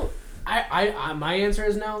I my answer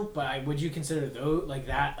is no, but would you consider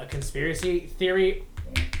that a conspiracy theory?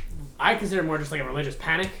 I consider it more just like a religious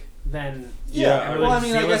panic than well, I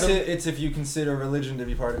mean, I guess it's if you consider religion to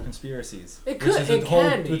be part of conspiracies. It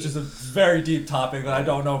could, which is a very deep topic that I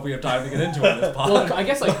don't know if we have time to get into on this podcast. Well, I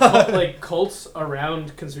guess like cults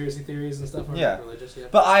around conspiracy theories and stuff are religious. Yeah.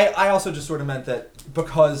 But I also just sort of meant that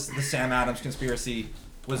because the Sam Adams conspiracy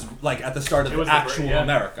was like at the start of actual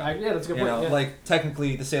America. That's a good point. Like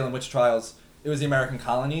technically the Salem witch trials. It was the American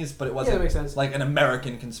colonies, but it wasn't that makes sense. Like an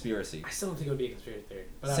American conspiracy. I still don't think it would be a conspiracy theory.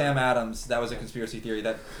 Sam Adams, that was a conspiracy theory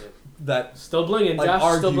that still blinging. Like,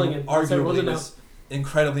 Josh, still blinging. Arguably was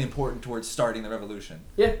incredibly important towards starting the revolution.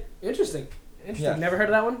 Yeah, interesting. Yeah. Never heard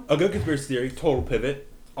of that one? A good conspiracy theory, total pivot,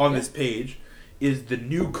 on this page, is the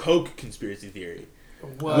New Coke conspiracy theory.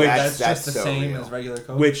 Well, that's just the same as regular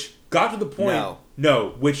Coke? Which got to the point... No,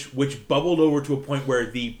 which bubbled over to a point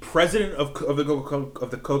where the president of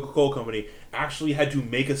the Coca-Cola company actually had to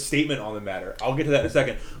make a statement on the matter. I'll get to that in a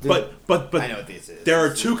second. But I know what this is. There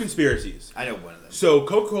are two conspiracies. I know one of them. So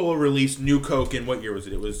Coca-Cola released New Coke in what year was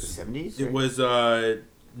it? It was the 70s? It was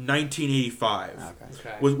 1985.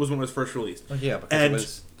 Okay. Was when it was first released. Well, yeah,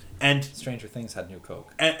 because and Stranger Things had New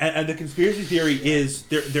Coke. And the conspiracy theory is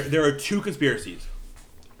there are two conspiracies.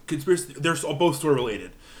 They're both sort of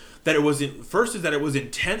related. That it was first is that it was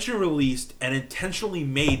intentionally released and intentionally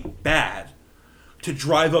made bad to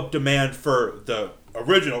drive up demand for the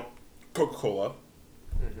original Coca-Cola.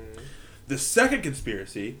 Mm-hmm. The second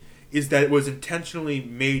conspiracy is that it was intentionally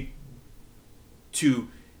made to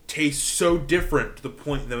taste so different to the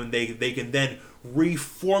point that they can then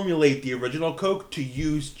reformulate the original Coke to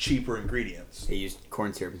use cheaper ingredients. They used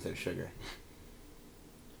corn syrup instead of sugar.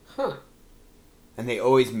 Huh. And they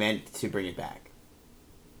always meant to bring it back.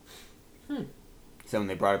 So when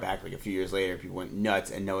they brought it back like a few years later, people went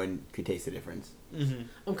nuts and no one could taste the difference. Mm-hmm.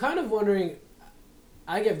 I'm kind of wondering,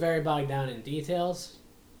 I get very bogged down in details,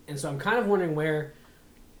 and so I'm kind of wondering where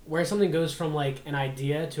something goes from like an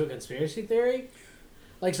idea to a conspiracy theory.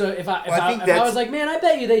 Like, so if I was like, man, I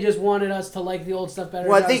bet you they just wanted us to like the old stuff better.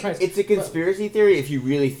 Well, I think it's a conspiracy theory if you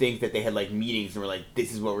really think that they had like meetings and were like,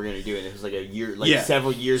 this is what we're gonna do, and it was like a year,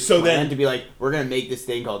 several years so plan to be like, we're gonna make this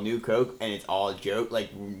thing called New Coke, and it's all a joke.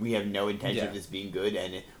 Like, we have no intention of this being good,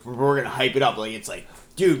 and we're gonna hype it up. Like, it's like,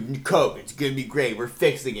 dude, New Coke, it's gonna be great. We're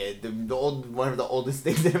fixing it. One of the oldest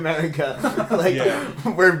things in America.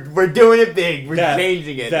 We're doing it big. We're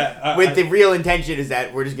changing it. With the real intention is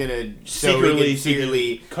that we're just gonna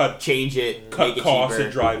secretly change it, cut make it costs, cheaper,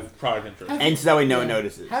 and drive product interest. And so that way no one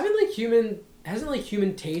notices. Hasn't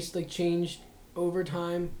human taste like changed over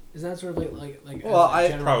time? Is that sort of like a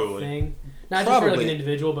general probably thing? Not just for like an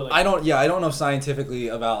individual, but like I don't know scientifically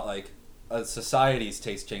about like a society's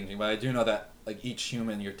taste changing, but I do know that like each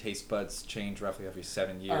human, your taste buds change roughly every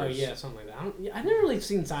 7 years. Oh yeah, something like that. I've never really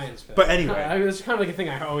seen science for that. But anyway, it's kind of like a thing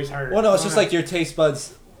I always heard. Well, no, it's just like your taste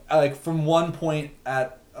buds, like from one point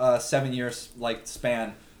at 7 years like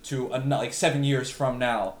span to like 7 years from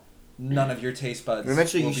now, none of your taste buds. But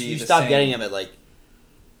eventually, you stop getting them at like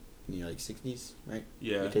 60s, right?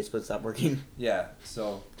 Yeah, your taste buds stop working. Yeah,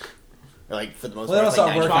 so. Or like for the most part, they don't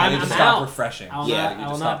stop working. They just stop refreshing. I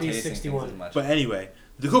will not be 61. But anyway,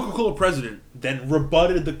 the Coca-Cola president then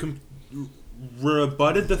rebutted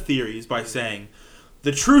the theories by saying,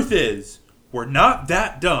 "The truth is, we're not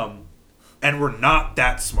that dumb, and we're not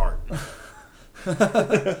that smart."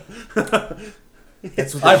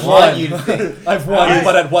 That's what I've won. You to think. I've won,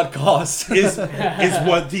 but at what cost? is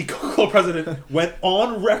what the Coca-Cola president went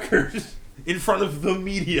on record in front of the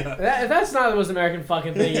media. That's not the most American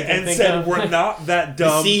fucking thing you can and think said, of. we're not that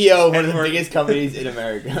dumb. The CEO of one of the biggest companies in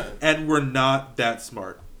America. And we're not that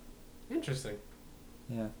smart. Interesting.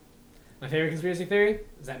 Yeah. My favorite conspiracy theory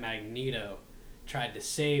is that Magneto tried to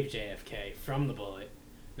save JFK from the bullet.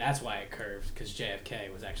 That's why it curved, because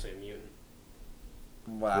JFK was actually a mutant.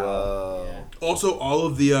 Wow. Whoa. Yeah. Also, all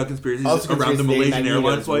of the conspiracies around the Malaysian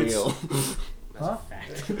airline flights. That's a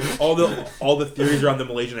fact. all the theories around the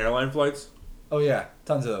Malaysian airline flights. Oh yeah,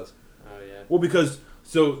 tons of those. Oh yeah. Well, because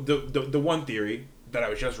the one theory that I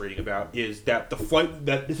was just reading about is that the flight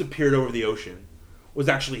that disappeared over the ocean was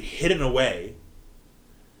actually hidden away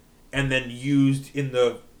and then used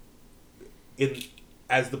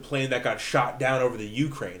as the plane that got shot down over the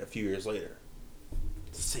Ukraine a few years later.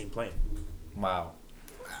 It's the same plane. Wow.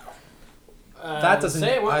 That doesn't.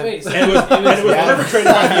 Say it. Wait. And it was perpetrated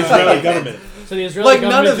by the Israeli government. So the Israeli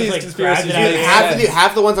government none of just, these conspiracies grabbed it out of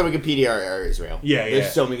Half the ones on Wikipedia are Israel. Yeah,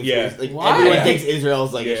 There's so many conspiracies. Yeah. Like, Why? everyone Yeah. thinks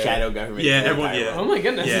Israel's like a shadow government. Yeah, for the everyone- entire yeah. Oh my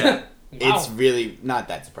goodness. Yeah. Wow. It's really not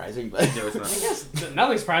that surprising, but No, it's not. I guess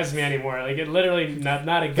nothing surprises me anymore. Like, it literally not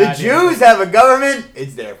a the goddamn... Jews have a government.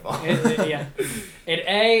 It's their fault. Yeah. And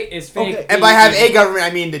A is fake. Okay. And by have a government,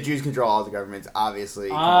 I mean the Jews control all the governments. Obviously.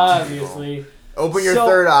 Come on, Obviously. open your So-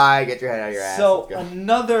 third eye. Get your head out of your ass. So Let's go.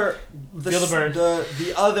 another Feel the burn.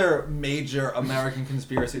 the other major American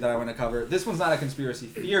conspiracy that I want to cover. This one's not a conspiracy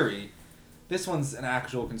theory. This one's an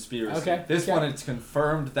actual conspiracy. Okay, This okay. one it's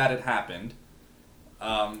confirmed that it happened.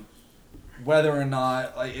 Whether or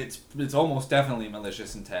not it's almost definitely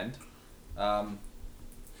malicious intent.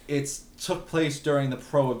 It's took place during the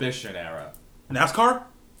Prohibition era. NASCAR?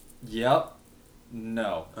 Yep.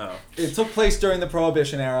 No. Oh. It took place during the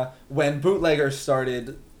Prohibition era when bootleggers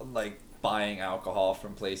started buying alcohol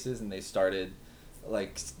from places and they started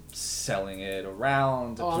selling it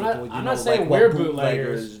around to Oh, people. I'm not saying we're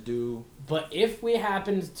bootleggers. do. But if we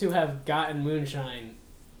happened to have gotten moonshine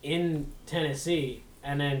in Tennessee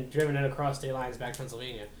and then driven it across state lines back to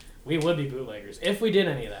Pennsylvania, we would be bootleggers. If we did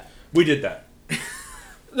any of that. We did that.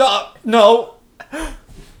 No.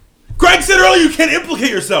 Greg said earlier you can't implicate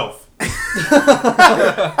yourself.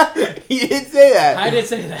 He did say that. I did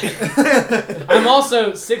say that. I'm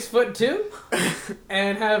also 6'2"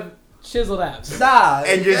 and have chiseled abs. Nah.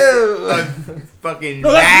 And just fucking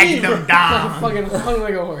No, that's me, magnum I'm down. fucking hung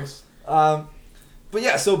like a horse. But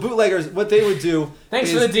yeah, so bootleggers, what they would do. Thanks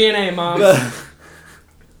is for the DNA, Mom.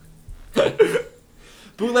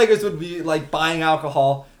 Bootleggers would be buying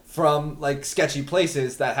alcohol from sketchy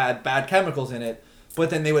places that had bad chemicals in it, but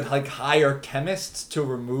then they would hire chemists to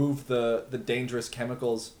remove the dangerous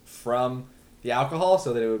chemicals from the alcohol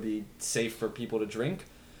so that it would be safe for people to drink.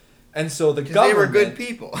 And so the They government were good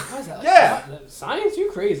people. How is that? Yeah. Science, you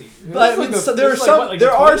crazy. But there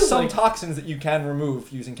are some toxins. toxins that you can remove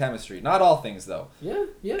using chemistry. Not all things though.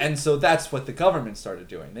 Yeah. And so that's what the government started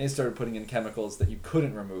doing. They started putting in chemicals that you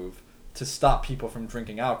couldn't remove to stop people from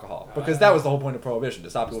drinking alcohol. Because that was the whole point of Prohibition, to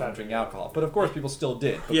stop people from drinking alcohol. But of course people still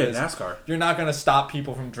did. Yeah, Because NASCAR. you're not going to stop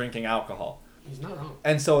people from drinking alcohol. He's not wrong.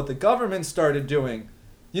 And so what the government started doing,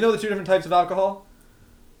 you know the two different types of alcohol?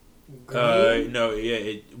 No,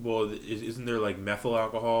 yeah. Isn't there methyl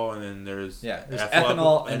alcohol and then there's There's ethyl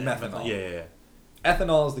ethanol and methanol. Yeah.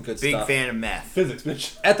 Ethanol is the good Big stuff. fan of meth. Physics,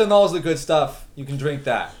 bitch. Ethanol is the good stuff. You can drink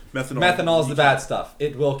that. Methanol is the bad stuff.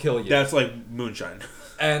 It will kill you. That's like moonshine.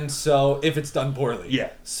 And so, if it's done poorly.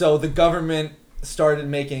 Yeah. So the government started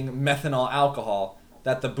making methanol alcohol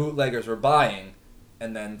that the bootleggers were buying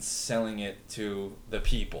and then selling it to the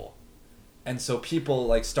people. And so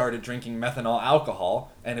people started drinking methanol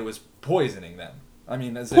alcohol and it was poisoning them. I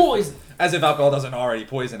mean, as if alcohol doesn't already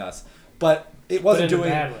poison us. But it wasn't doing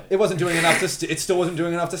enough it still wasn't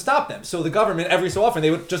doing enough to stop them. So the government every so often they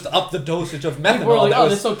would just up the dosage of methanol. People were like,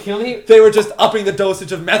 this will kill me. They were just upping the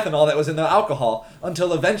dosage of methanol that was in the alcohol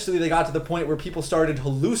until eventually they got to the point where people started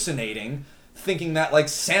hallucinating, thinking that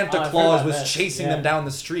Santa Claus was chasing them down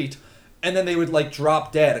the street, and then they would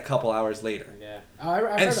drop dead a couple hours later. Yeah.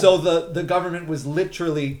 And so the government was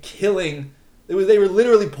literally killing. They were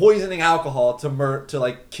literally poisoning alcohol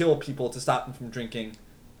to kill people to stop them from drinking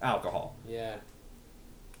alcohol. Yeah.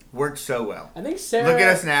 Worked so well. I think Sarah. Look at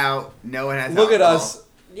us now. No one has. Look alcohol. at us.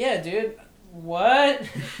 Yeah, dude. What?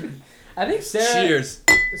 I think Sarah. Cheers.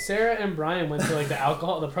 Sarah and Brian went to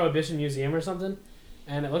the Prohibition Museum or something,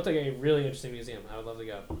 and it looked like a really interesting museum. I would love to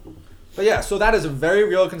go. But yeah, so that is a very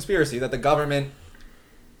real conspiracy that the government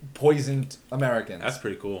poisoned Americans. That's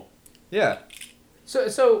pretty cool. Yeah.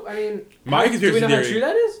 So I mean, My do we conspiracy know how theory- true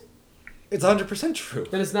that is? It's 100% true.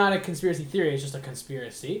 Then it's not a conspiracy theory. It's just a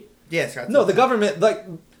conspiracy. Yeah, Scott. No, the government But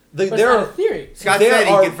it's there not are a theory. Scott there said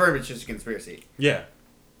are- he confirmed it's just a conspiracy. Yeah.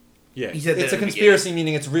 Yeah, he said it's a conspiracy,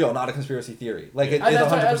 meaning it's real, not a conspiracy theory. Like it is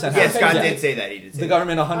 100%. Yeah, Scott did say that. He did. The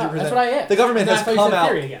government 100%. That's what I asked. The government has come out.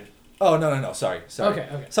 Theory again. Oh no! Sorry.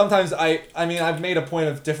 Okay. Sometimes I mean I've made a point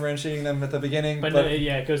of differentiating them at the beginning, but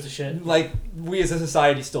it goes to shit. Like we as a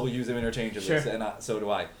society still use them interchangeably, sure. and so do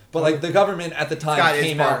I. But like the government at the time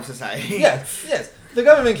came part out. of society. yes. The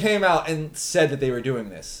government came out and said that they were doing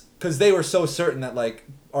this because they were so certain that like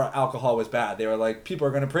our alcohol was bad. They were like, people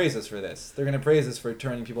are going to praise us for this. They're going to praise us for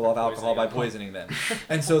turning people off alcohol by poisoning them.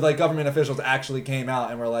 And so like government officials actually came out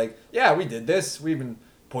and were like, yeah, we did this. We've been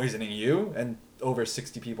poisoning you, and over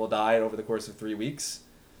 60 people died over the course of 3 weeks.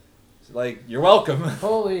 So, like, you're welcome.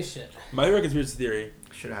 Holy shit. My favorite conspiracy theory.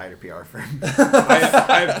 Should have hired a PR firm.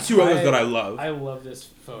 I have two others that I love. I love this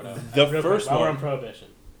photo. The first one. We're on Prohibition.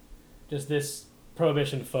 Just this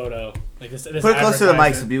Prohibition photo. Like this Put it close to the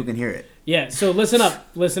mic so people can hear it. Yeah, so listen up,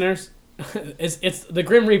 listeners. It's the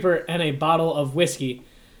Grim Reaper and a bottle of whiskey.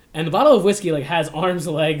 And the bottle of whiskey like has arms,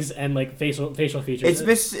 legs, and like facial features.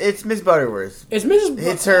 It's Miss Butterworth. It's Mrs.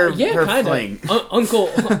 It's her. Yeah, her kind fling. of.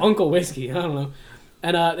 Uncle Whiskey. I don't know.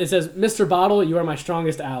 And it says, "Mr. Bottle, you are my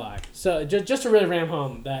strongest ally." So just to really ram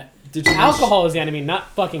home that alcohol is the enemy,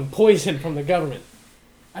 not fucking poison from the government.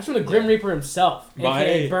 That's from the Grim Reaper himself,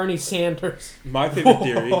 aka Bernie Sanders. My favorite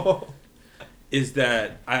theory is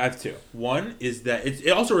that I have two. One is that it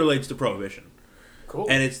also relates to prohibition. Cool.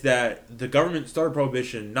 And it's that the government started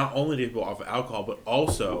prohibition not only to get people off of alcohol, but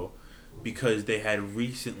also because they had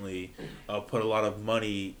recently put a lot of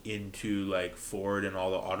money into like Ford and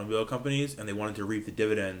all the automobile companies, and they wanted to reap the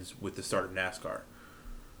dividends with the start of NASCAR.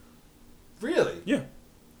 Really? Yeah.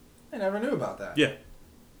 I never knew about that. Yeah.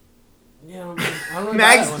 Yeah, I don't know.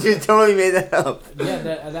 Max just totally made that up.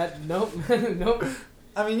 Yeah, nope. Nope.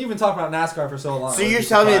 I mean, you've been talking about NASCAR for so long. So you're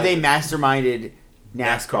telling me that they masterminded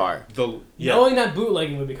NASCAR? Knowing that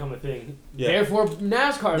bootlegging would become a thing. Yeah. Therefore,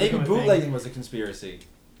 NASCAR maybe bootlegging was a conspiracy.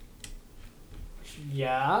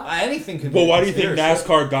 Yeah. Anything could be. Well, why do you think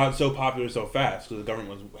NASCAR got so popular so fast? Because the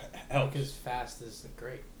government was helped. Because fast is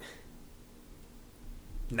great.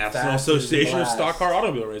 National Association of Stock Car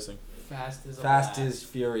Automobile Racing. Fast is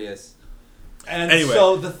furious. And anyway,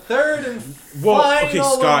 so the third and final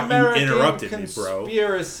Scott, American you interrupted me, bro.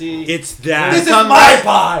 Conspiracy. It's that. This is my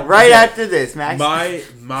pod. Right after this, Max.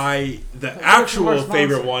 The actual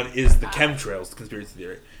favorite one is the chemtrails conspiracy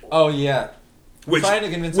theory. Oh yeah. I'm trying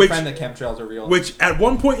to convince a friend that chemtrails are real. Which at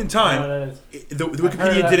one point in time, the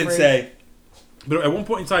Wikipedia didn't say, but at one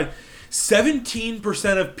point in time,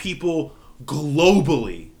 17% of people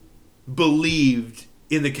globally believed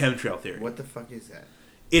in the chemtrail theory. What the fuck is that?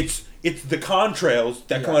 It's the contrails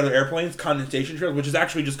that come out of airplanes, condensation trails, which is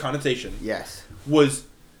actually just condensation. Yes.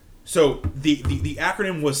 So the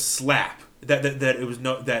acronym was SLAP. That it was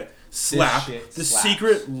SLAP, the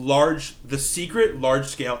secret large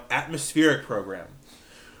scale atmospheric program,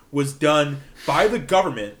 was done by the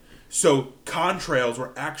government. So contrails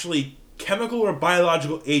were actually chemical or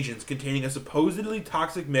biological agents containing a supposedly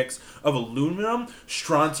toxic mix of aluminum,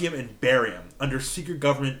 strontium, and barium under secret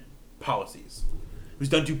government policies. It was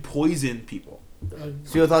done to poison people.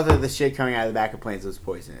 So you thought that the shit coming out of the back of planes was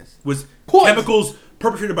poisonous? Was chemicals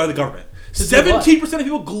perpetrated by the government. 17% of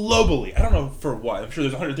people globally. I don't know for what. I'm sure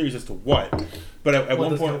there's 100 theories as to what. But at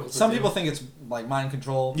one point, some people think it's like mind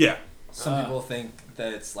control. Yeah. Some people think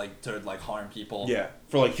that it's like to like harm people. Yeah,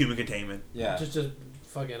 for like human containment. Yeah. Just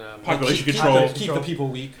fucking population control. Keep the people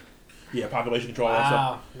weak. Yeah, population control.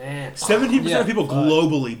 Wow, man. 17% of people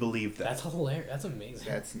globally believe that. That's hilarious. That's amazing.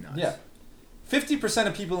 That's nuts. Yeah. 50%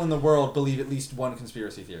 of people in the world believe at least one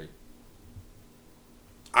conspiracy theory.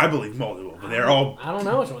 I believe multiple, but they're all. I don't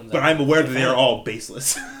know which ones. But I'm aware that they are all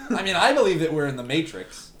baseless. I mean, I believe that we're in the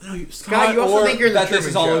Matrix. No, Scott, you also think you're in the that this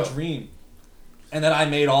is all show. a dream, and that I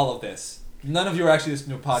made all of this. None of you are actually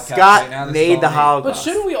listening to a podcast Scott right now. This made the Holocaust. But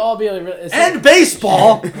shouldn't we all be able to... And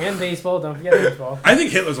baseball! And baseball. Don't forget baseball. I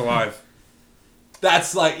think Hitler's alive.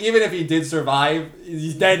 That's like, even if he did survive,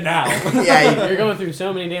 he's dead now. Yeah, you're going through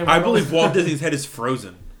so many damn... I believe Walt Disney's head is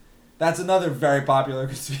frozen. That's another very popular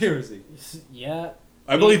conspiracy. Yeah.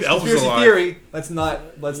 I believe Elvis is conspiracy alive. Theory. Let's not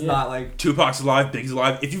like... Tupac's alive, Biggie's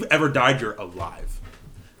alive. If you've ever died, you're alive.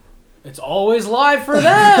 It's always live for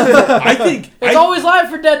them. I think it's always live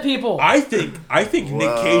for dead people. I think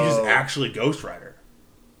Nick Cage is actually Ghost Rider.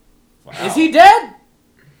 Wow. Is he dead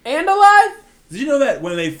and alive? Did you know that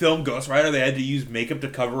when they filmed Ghost Rider, they had to use makeup to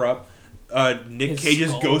cover up Nick Cage's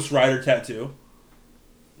skull? Ghost Rider tattoo?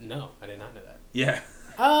 No, I did not know that. Yeah.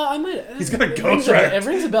 I might. He's got a Ghost Rider. It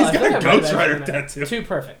rings a bell. He's got a Ghost Rider tattoo. Too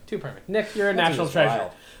perfect. Nick, you're a national treasure.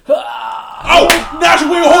 Oh,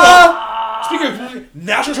 National! Wait, hold on. Speaking of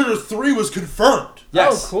National Treasure 3 was confirmed.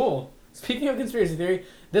 Yes. Oh, cool. Speaking of conspiracy theory,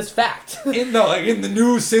 this fact. in the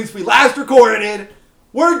news since we last recorded,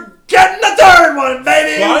 we're getting the third one,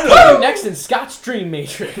 baby. Coming next in Scott's Dream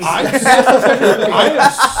Matrix. I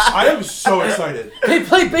am so excited. They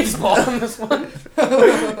play baseball in this one.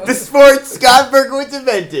 The sport Scott Berkowitz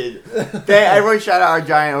invented. Okay, everyone shout out our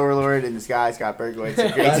giant overlord in the sky, Scott Berkowitz.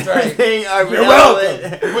 That's right. You're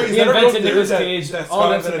welcome. Wait, He invented Nicolas Cage. All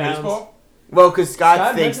that's baseball. Well, because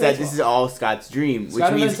Scott thinks that this is all Scott's dream,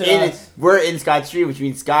 which means we're in Scott's dream, which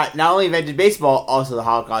means Scott not only invented baseball, also the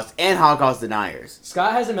Holocaust and Holocaust deniers.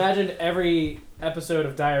 Scott has imagined every episode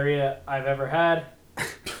of diarrhea I've ever had.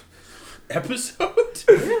 Episode?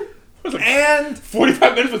 And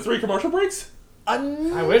 45 minutes with 3 commercial breaks?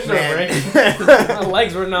 I wish there were breaks. My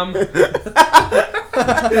legs were numb.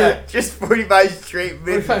 Just 45 straight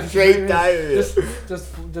minutes, straight diarrhea. Just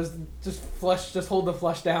flush. Just hold the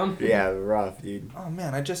flush down. Yeah, rough, dude. oh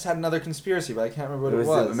man, I just had another conspiracy, but I can't remember what It it was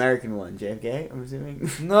was. the American one, JFK, I'm assuming.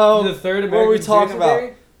 No, The third American what were we talking about?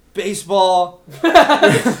 theory? Baseball. We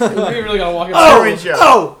really gotta walk it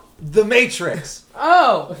through. The Matrix.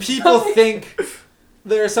 Oh, People think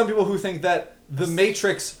there are some people who think that The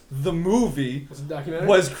Matrix, the movie, It's a documentary.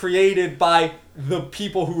 was created by the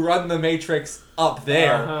people who run the Matrix up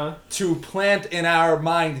there to plant in our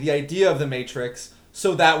mind the idea of the Matrix,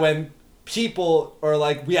 so that when people are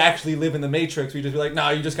like, we actually live in the Matrix, we just be like, no,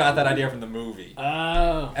 you just got that idea from the movie,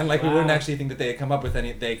 Oh, and like we wouldn't actually think that they had come up with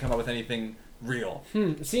anything real.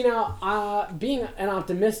 See now, being an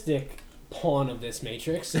optimistic pawn of this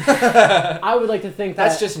Matrix, I would like to think that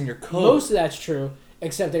That's just in your code. most of that's true,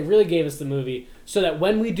 except they really gave us the movie so that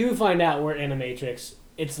when we do find out we're in a Matrix,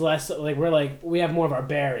 it's less like we have more of our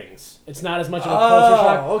bearings. It's not as much of a culture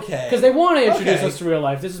shock. Okay. Because they want to introduce Okay. us to real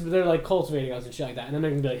life. They're like cultivating us and shit like that, and then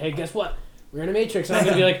they're gonna be like, "Hey, guess what? We're in a Matrix." And I'm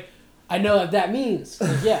gonna be like, "I know what that means."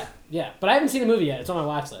 Like, yeah. But I haven't seen the movie yet. It's on my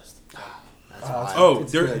watch list.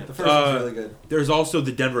 It's good. The first one's really good. There's also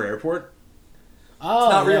the Denver airport. Oh,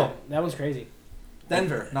 It's not yeah. real. That one's crazy.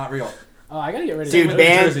 Denver, not real. Oh, I gotta get rid of Dude, that.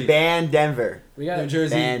 Jersey. ban Denver. We got New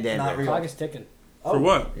Jersey, Ban Denver. not real. Clock is ticking. For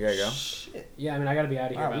what? Here you go. Shit. Yeah, I mean, I gotta be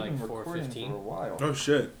out of here Wow, by we've like been recording 4:15. for a while. Oh,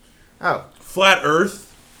 shit. Oh. Flat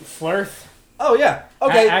Earth. Flirth. Oh yeah.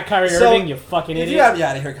 Okay. At Kyrie so, Irving, you fucking if idiot. you have me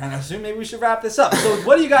out of here kind of soon, maybe we should wrap this up. So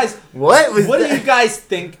what do you guys? What was What do that? you guys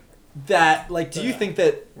think that like? Do you think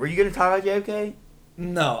that? Were you going to talk about JFK?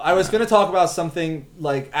 No, I was gonna talk about something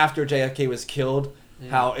like after JFK was killed,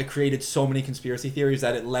 how it created so many conspiracy theories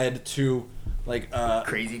that it led to like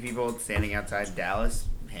Crazy people standing outside Dallas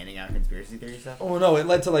handing out conspiracy theory stuff? oh no, it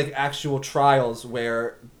led to like actual trials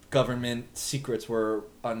where government secrets were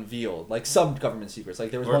unveiled, like some government secrets.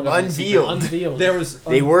 Like there was Or one government unveiled. Unveiled. There was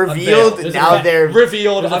They were unveiled. veiled, now they're...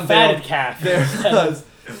 Revealed, There's a unveiled. fatted calf.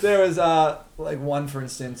 There was like one, for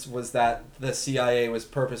instance, was that the CIA was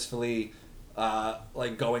purposefully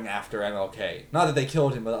like going after MLK. Not that they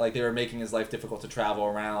killed him, but like they were making his life difficult to travel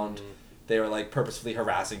around. They were like purposefully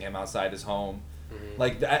harassing him outside his home.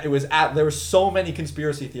 Like there were so many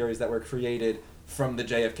conspiracy theories that were created from the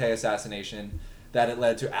JFK assassination that it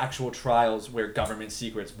led to actual trials where government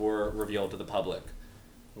secrets were revealed to the public.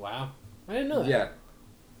 Wow. I didn't know that. Yeah,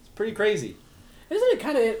 it's pretty crazy. Isn't it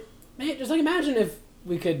kind of... Man, just like imagine if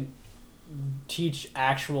we could teach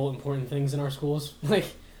actual important things in our schools. Like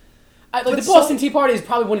But the Boston Tea Party is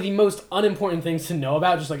probably one of the most unimportant things to know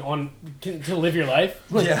about, just like to live your life.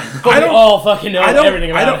 Like, Yeah. but we all fucking know everything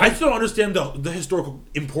about it. I still don't understand the historical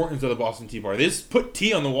importance of the Boston Tea Party. They just put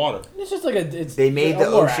tea on the water. It's just like They made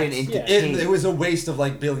the war ocean axe. into Yeah. tea. It was a waste of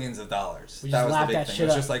like billions of dollars. We just That was the laughed big that thing. shit It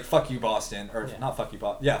was up. just like fuck you Boston, or Yeah. not fuck you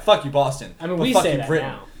Boston. Yeah, fuck you Boston. I mean, but we fuck say you that Britain.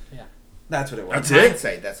 now. Yeah. That's what it was. That's In it?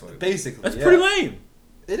 hindsight, that's what it was. Basically, That's yeah. pretty lame.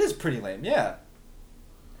 It is pretty lame, yeah.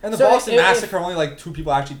 And the So Boston if- Massacre, only like 2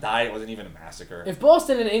 people actually died. It wasn't even a massacre. If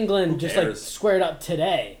Boston and England Who just like cares? squared up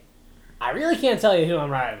today, I really can't tell you who I'm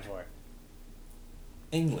riding for.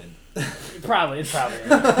 England. It's probably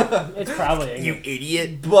England. It's probably You England.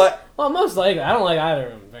 idiot. But Well, most likely. I don't like either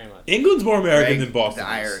of them very much. England's more American Greg, than Boston.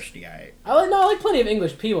 The is. Irish guy. I like plenty of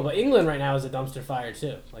English people, but England right now is a dumpster fire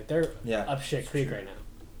too. Like they're Yeah. up shit creek right now.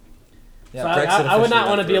 yeah, So Brexit I would officially not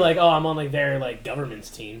want to went be through. like, oh, I'm on like their like government's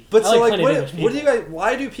team. But I so like, plenty of English what do you people. guys?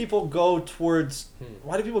 Why do people go towards?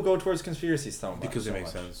 Why do people go towards conspiracies so much? Because it so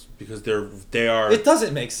makes much? sense. Because they are. It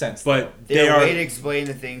doesn't make sense. though. But they They're a are. way to explain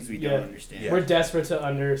the things we don't Yeah. understand. We're desperate to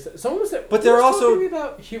understand. Someone was. But there are also-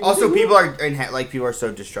 Also, people are people are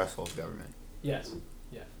so distrustful of government. Yes.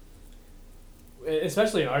 Yeah.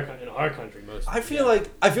 Especially in our country, most. I feel like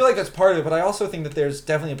that's part of it, but I also think that there's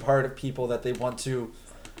definitely a part of people that they want to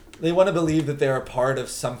believe that they're a part of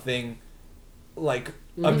something like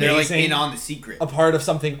amazing, They're like in on the secret. a part of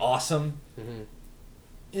something awesome. Mhm.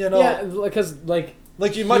 You know, Yeah, because like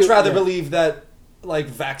Like, you'd much rather believe that, like,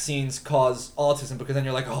 vaccines cause autism because then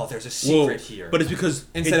you're like, oh, there's a secret here. But it's because...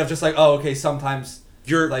 Instead of just like, oh, okay, sometimes...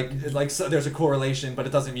 so there's a correlation, but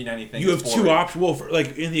it doesn't mean anything. You have two options. Well,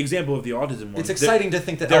 like in the example of the autism one, it's exciting to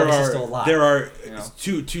think that Elvis is still alive. There are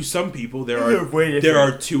to some people there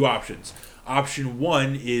are two options. Option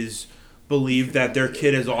one is believe that their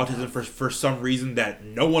kid has autism for some reason that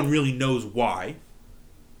no one really knows why,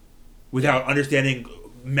 without understanding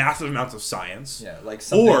massive amounts of science. Yeah, like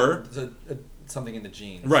something in the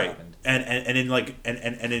genes. Right, happened.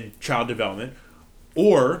 and in child development,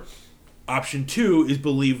 or option two is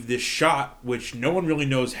believe this shot, which no one really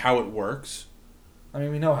knows how it works. I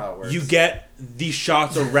mean, we know how it works. You get these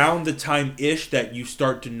shots around the time-ish that you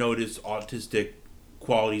start to notice autistic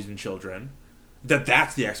qualities in children.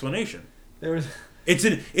 That's the explanation. It's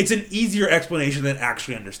an easier explanation than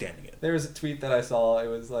actually understanding it. There was a tweet that I saw. It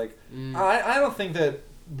was like, I don't think that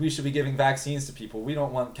we should be giving vaccines to people. We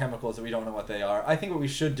don't want chemicals that we don't know what they are. I think what we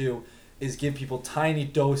should do is give people tiny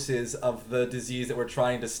doses of the disease that we're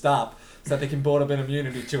trying to stop so that they can build up an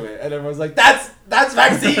immunity to it. And everyone's like, that's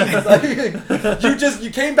vaccines! Like,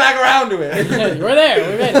 you came back around to it. Yeah, you were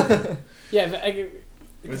there. We made it. Yeah,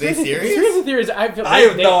 was they serious? Conspiracy theories, I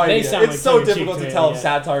have no idea. It's like so difficult to tell if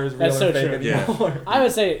satire is real or fake anymore. Yeah. I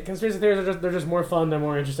would say conspiracy theories they're just more fun, they're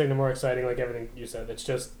more interesting, they're more exciting, like everything you said.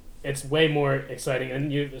 It's way more exciting,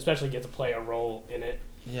 and you especially get to play a role in it.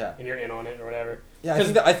 Yeah. And you're in on it or whatever. Yeah,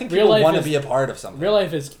 I think people want to be a part of something. Real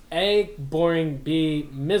life is A, boring, B,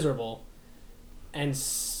 miserable, and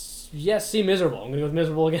C, miserable. I'm going to go with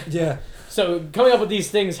miserable again. Yeah. So coming up with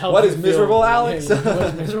these things helps. What is miserable, Alex? What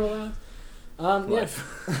is miserable, Alex? Yeah.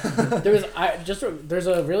 There's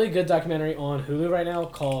a really good documentary on Hulu right now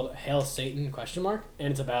called Hail Satan ?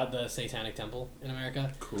 And it's about the Satanic Temple in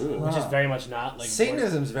America. Cool. Which is very much not like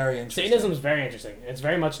Satanism's very interesting. Satanism is very interesting. It's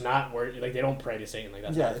very much not where like they don't pray to Satan like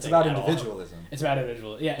that's it's about individualism. It's about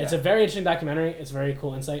individual. Yeah, it's a very interesting documentary. It's a very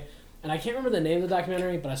cool insight. And I can't remember the name of the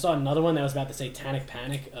documentary, but I saw another one that was about the Satanic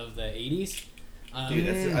Panic of the 80s. Dude,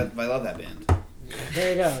 I love that band. There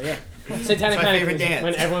you go. Yeah, Satanic Panic was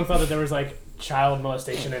when everyone thought that there was like child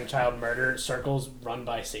molestation and child murder circles run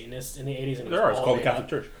by Satanists in the 80s. And it's called the Catholic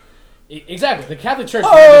Church. Exactly. The Catholic Church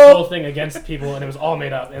did this whole thing against people, and it was all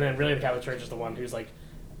made up. And then really the Catholic Church is the one who's like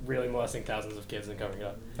really molesting thousands of kids and covering it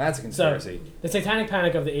up. That's a conspiracy. So, the Satanic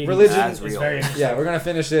Panic of the 80s religion is very interesting. Yeah, we're going to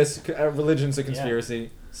finish this. Religion's a conspiracy. Yeah.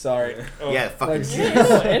 Sorry. Yeah, fucking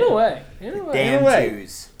in a way. Damn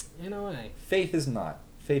Jews. In a way. Faith is not.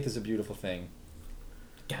 Faith is a beautiful thing.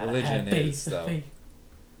 Religion is, though.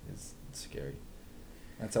 It's scary.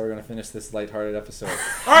 That's how we're going to finish this lighthearted episode.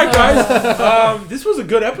 All right, guys. This was a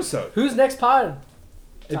good episode. Who's next pod?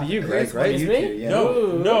 It'd be you, Greg, right? It's me? Yeah.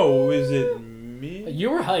 No. Is it me? You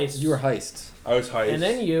were Heist. I was Heist. And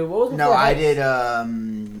then you. What was before Heist? I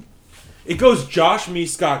did, It goes Josh, me,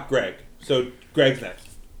 Scott, Greg. So, Greg's next.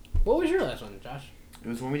 What was your last one, Josh? It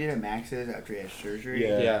was when we did at Max's after he had surgery.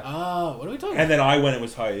 Yeah. Oh, what are we talking about? And then I went, it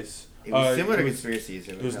was Heist. It was similar to conspiracies.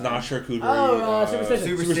 It was not charcuterie. Oh,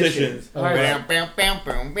 Superstitions. Bam, bam, bam,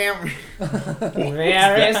 bam, bam.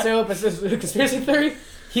 Conspiracy theory?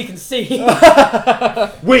 He can see.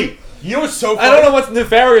 Wait, you know what's so funny? I don't know what's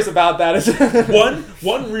nefarious about that.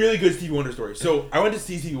 one really good Stevie Wonder story. So I went to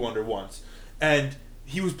see Stevie Wonder once, and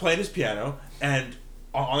he was playing his piano, and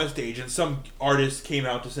on the stage, and some artist came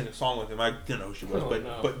out to sing a song with him. I didn't know who she was,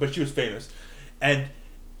 but she was famous, and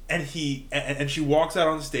she walks out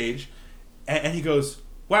on the stage, and he goes,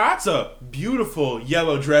 "Wow, that's a beautiful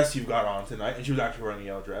yellow dress you've got on tonight." And she was actually wearing a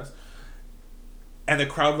yellow dress. And the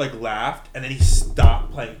crowd like laughed, and then he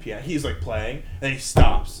stopped playing piano. He's like playing, and then he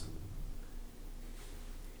stops.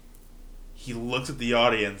 He looks at the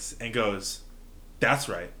audience and goes, "That's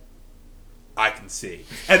right, I can see,"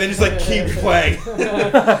 and then just like keeps playing. And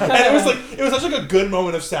it was such like a good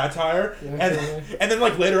moment of satire. And then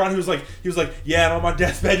like later on he was like, "Yeah, and on my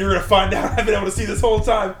deathbed you're gonna find out I've been able to see this whole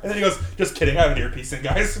time." And then he goes, "Just kidding, I have an earpiece in,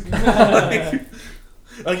 guys."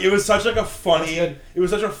 like it was such like a funny. It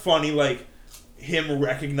was such a funny like him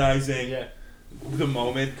recognizing the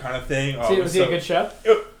moment kind of thing. Was he a good show?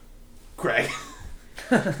 Greg.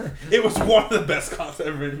 It was one of the best concerts I've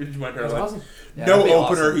ever been in my entire life. Awesome. Yeah, no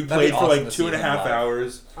opener. Awesome. He played for like 2.5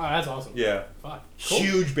 hours. Oh, that's awesome. Yeah. Fuck. Cool.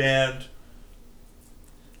 Huge band.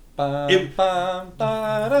 You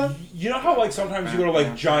know how like sometimes you go to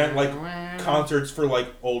like giant like concerts for like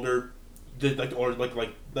older, like the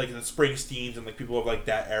Springsteens and like people of like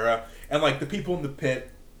that era, and like the people in the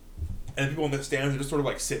pit and the people in the stands are just sort of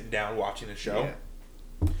like sitting down watching the show.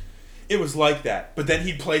 Yeah. It was like that, but then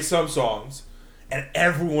he'd play some songs, and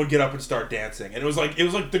everyone would get up and start dancing, and it was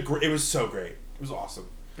so great. It was awesome.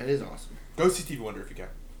 That is awesome. Go see Stevie Wonder if you can.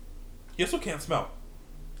 He also can't smell.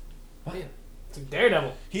 Man, it's a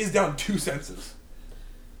Daredevil. He's down 2 senses.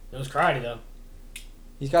 Nose karate though.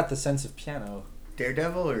 He's got the sense of piano.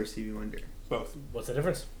 Daredevil or Stevie Wonder? Both. What's the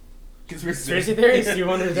difference? Conspiracy theory? Stevie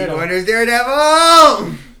Wonder's Stevie Daredevil. Wonder's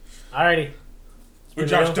Daredevil! Alrighty. But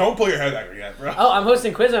Josh, don't pull your head back again, bro. Oh, I'm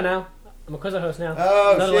hosting Quizzo now. I'm a Quizzo host now.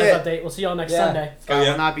 Oh, Another shit. live update. We'll see y'all next Sunday. Scott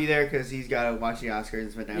will not be there because he's got to watch the Oscars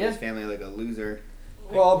and spend time with his family like a loser.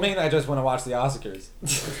 Well, I mean, I just want to watch the Oscars.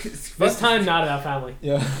 This time, not about family.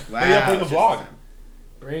 Yeah. Wow. Yeah, bring the vlog.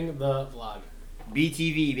 Bring the vlog.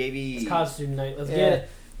 BTV, baby. It's college student night. Let's get it.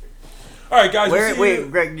 All right, guys.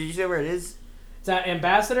 Wait, Greg, did you say where it is? It's at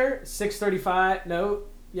Ambassador, 635. No.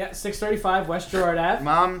 Yeah, 635 West Gerard Ave.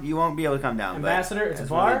 Mom, you won't be able to come down. Ambassador, it's a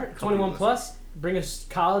bar, 21 plus. Bring a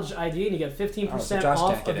college ID and you get 15%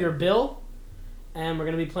 off of your bill. And we're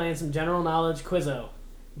going to be playing some general knowledge Quizzo.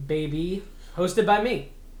 Baby. Hosted by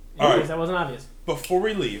me. Anyways, that wasn't obvious. Before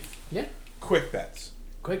we leave, yeah. Quick bets.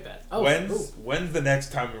 Quick bet. Oh, when's the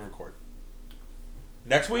next time we record?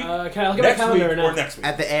 Next week? Can I look at my calendar or next week?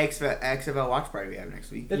 At the XFL watch party we have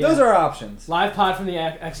next week. Those are options. Live pod from the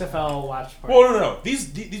XFL watch party. Well, no. These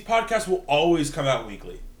podcasts will always come out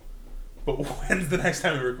weekly. But when's the next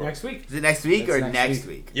time we record? Next week. Is it next week or next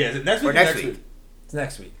week? Yeah, is it next week or next week? It's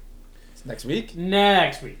next week. It's next week?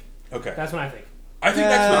 Next week. Okay. That's what I think. I think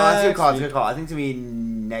next week. That's a good call. It's a good call. I think it's going to be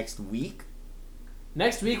next week.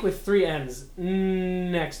 Next week with 3 N's.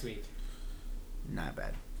 Next week. Not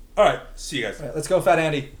bad. All right. See you guys. All right, let's go, Fat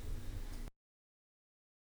Andy.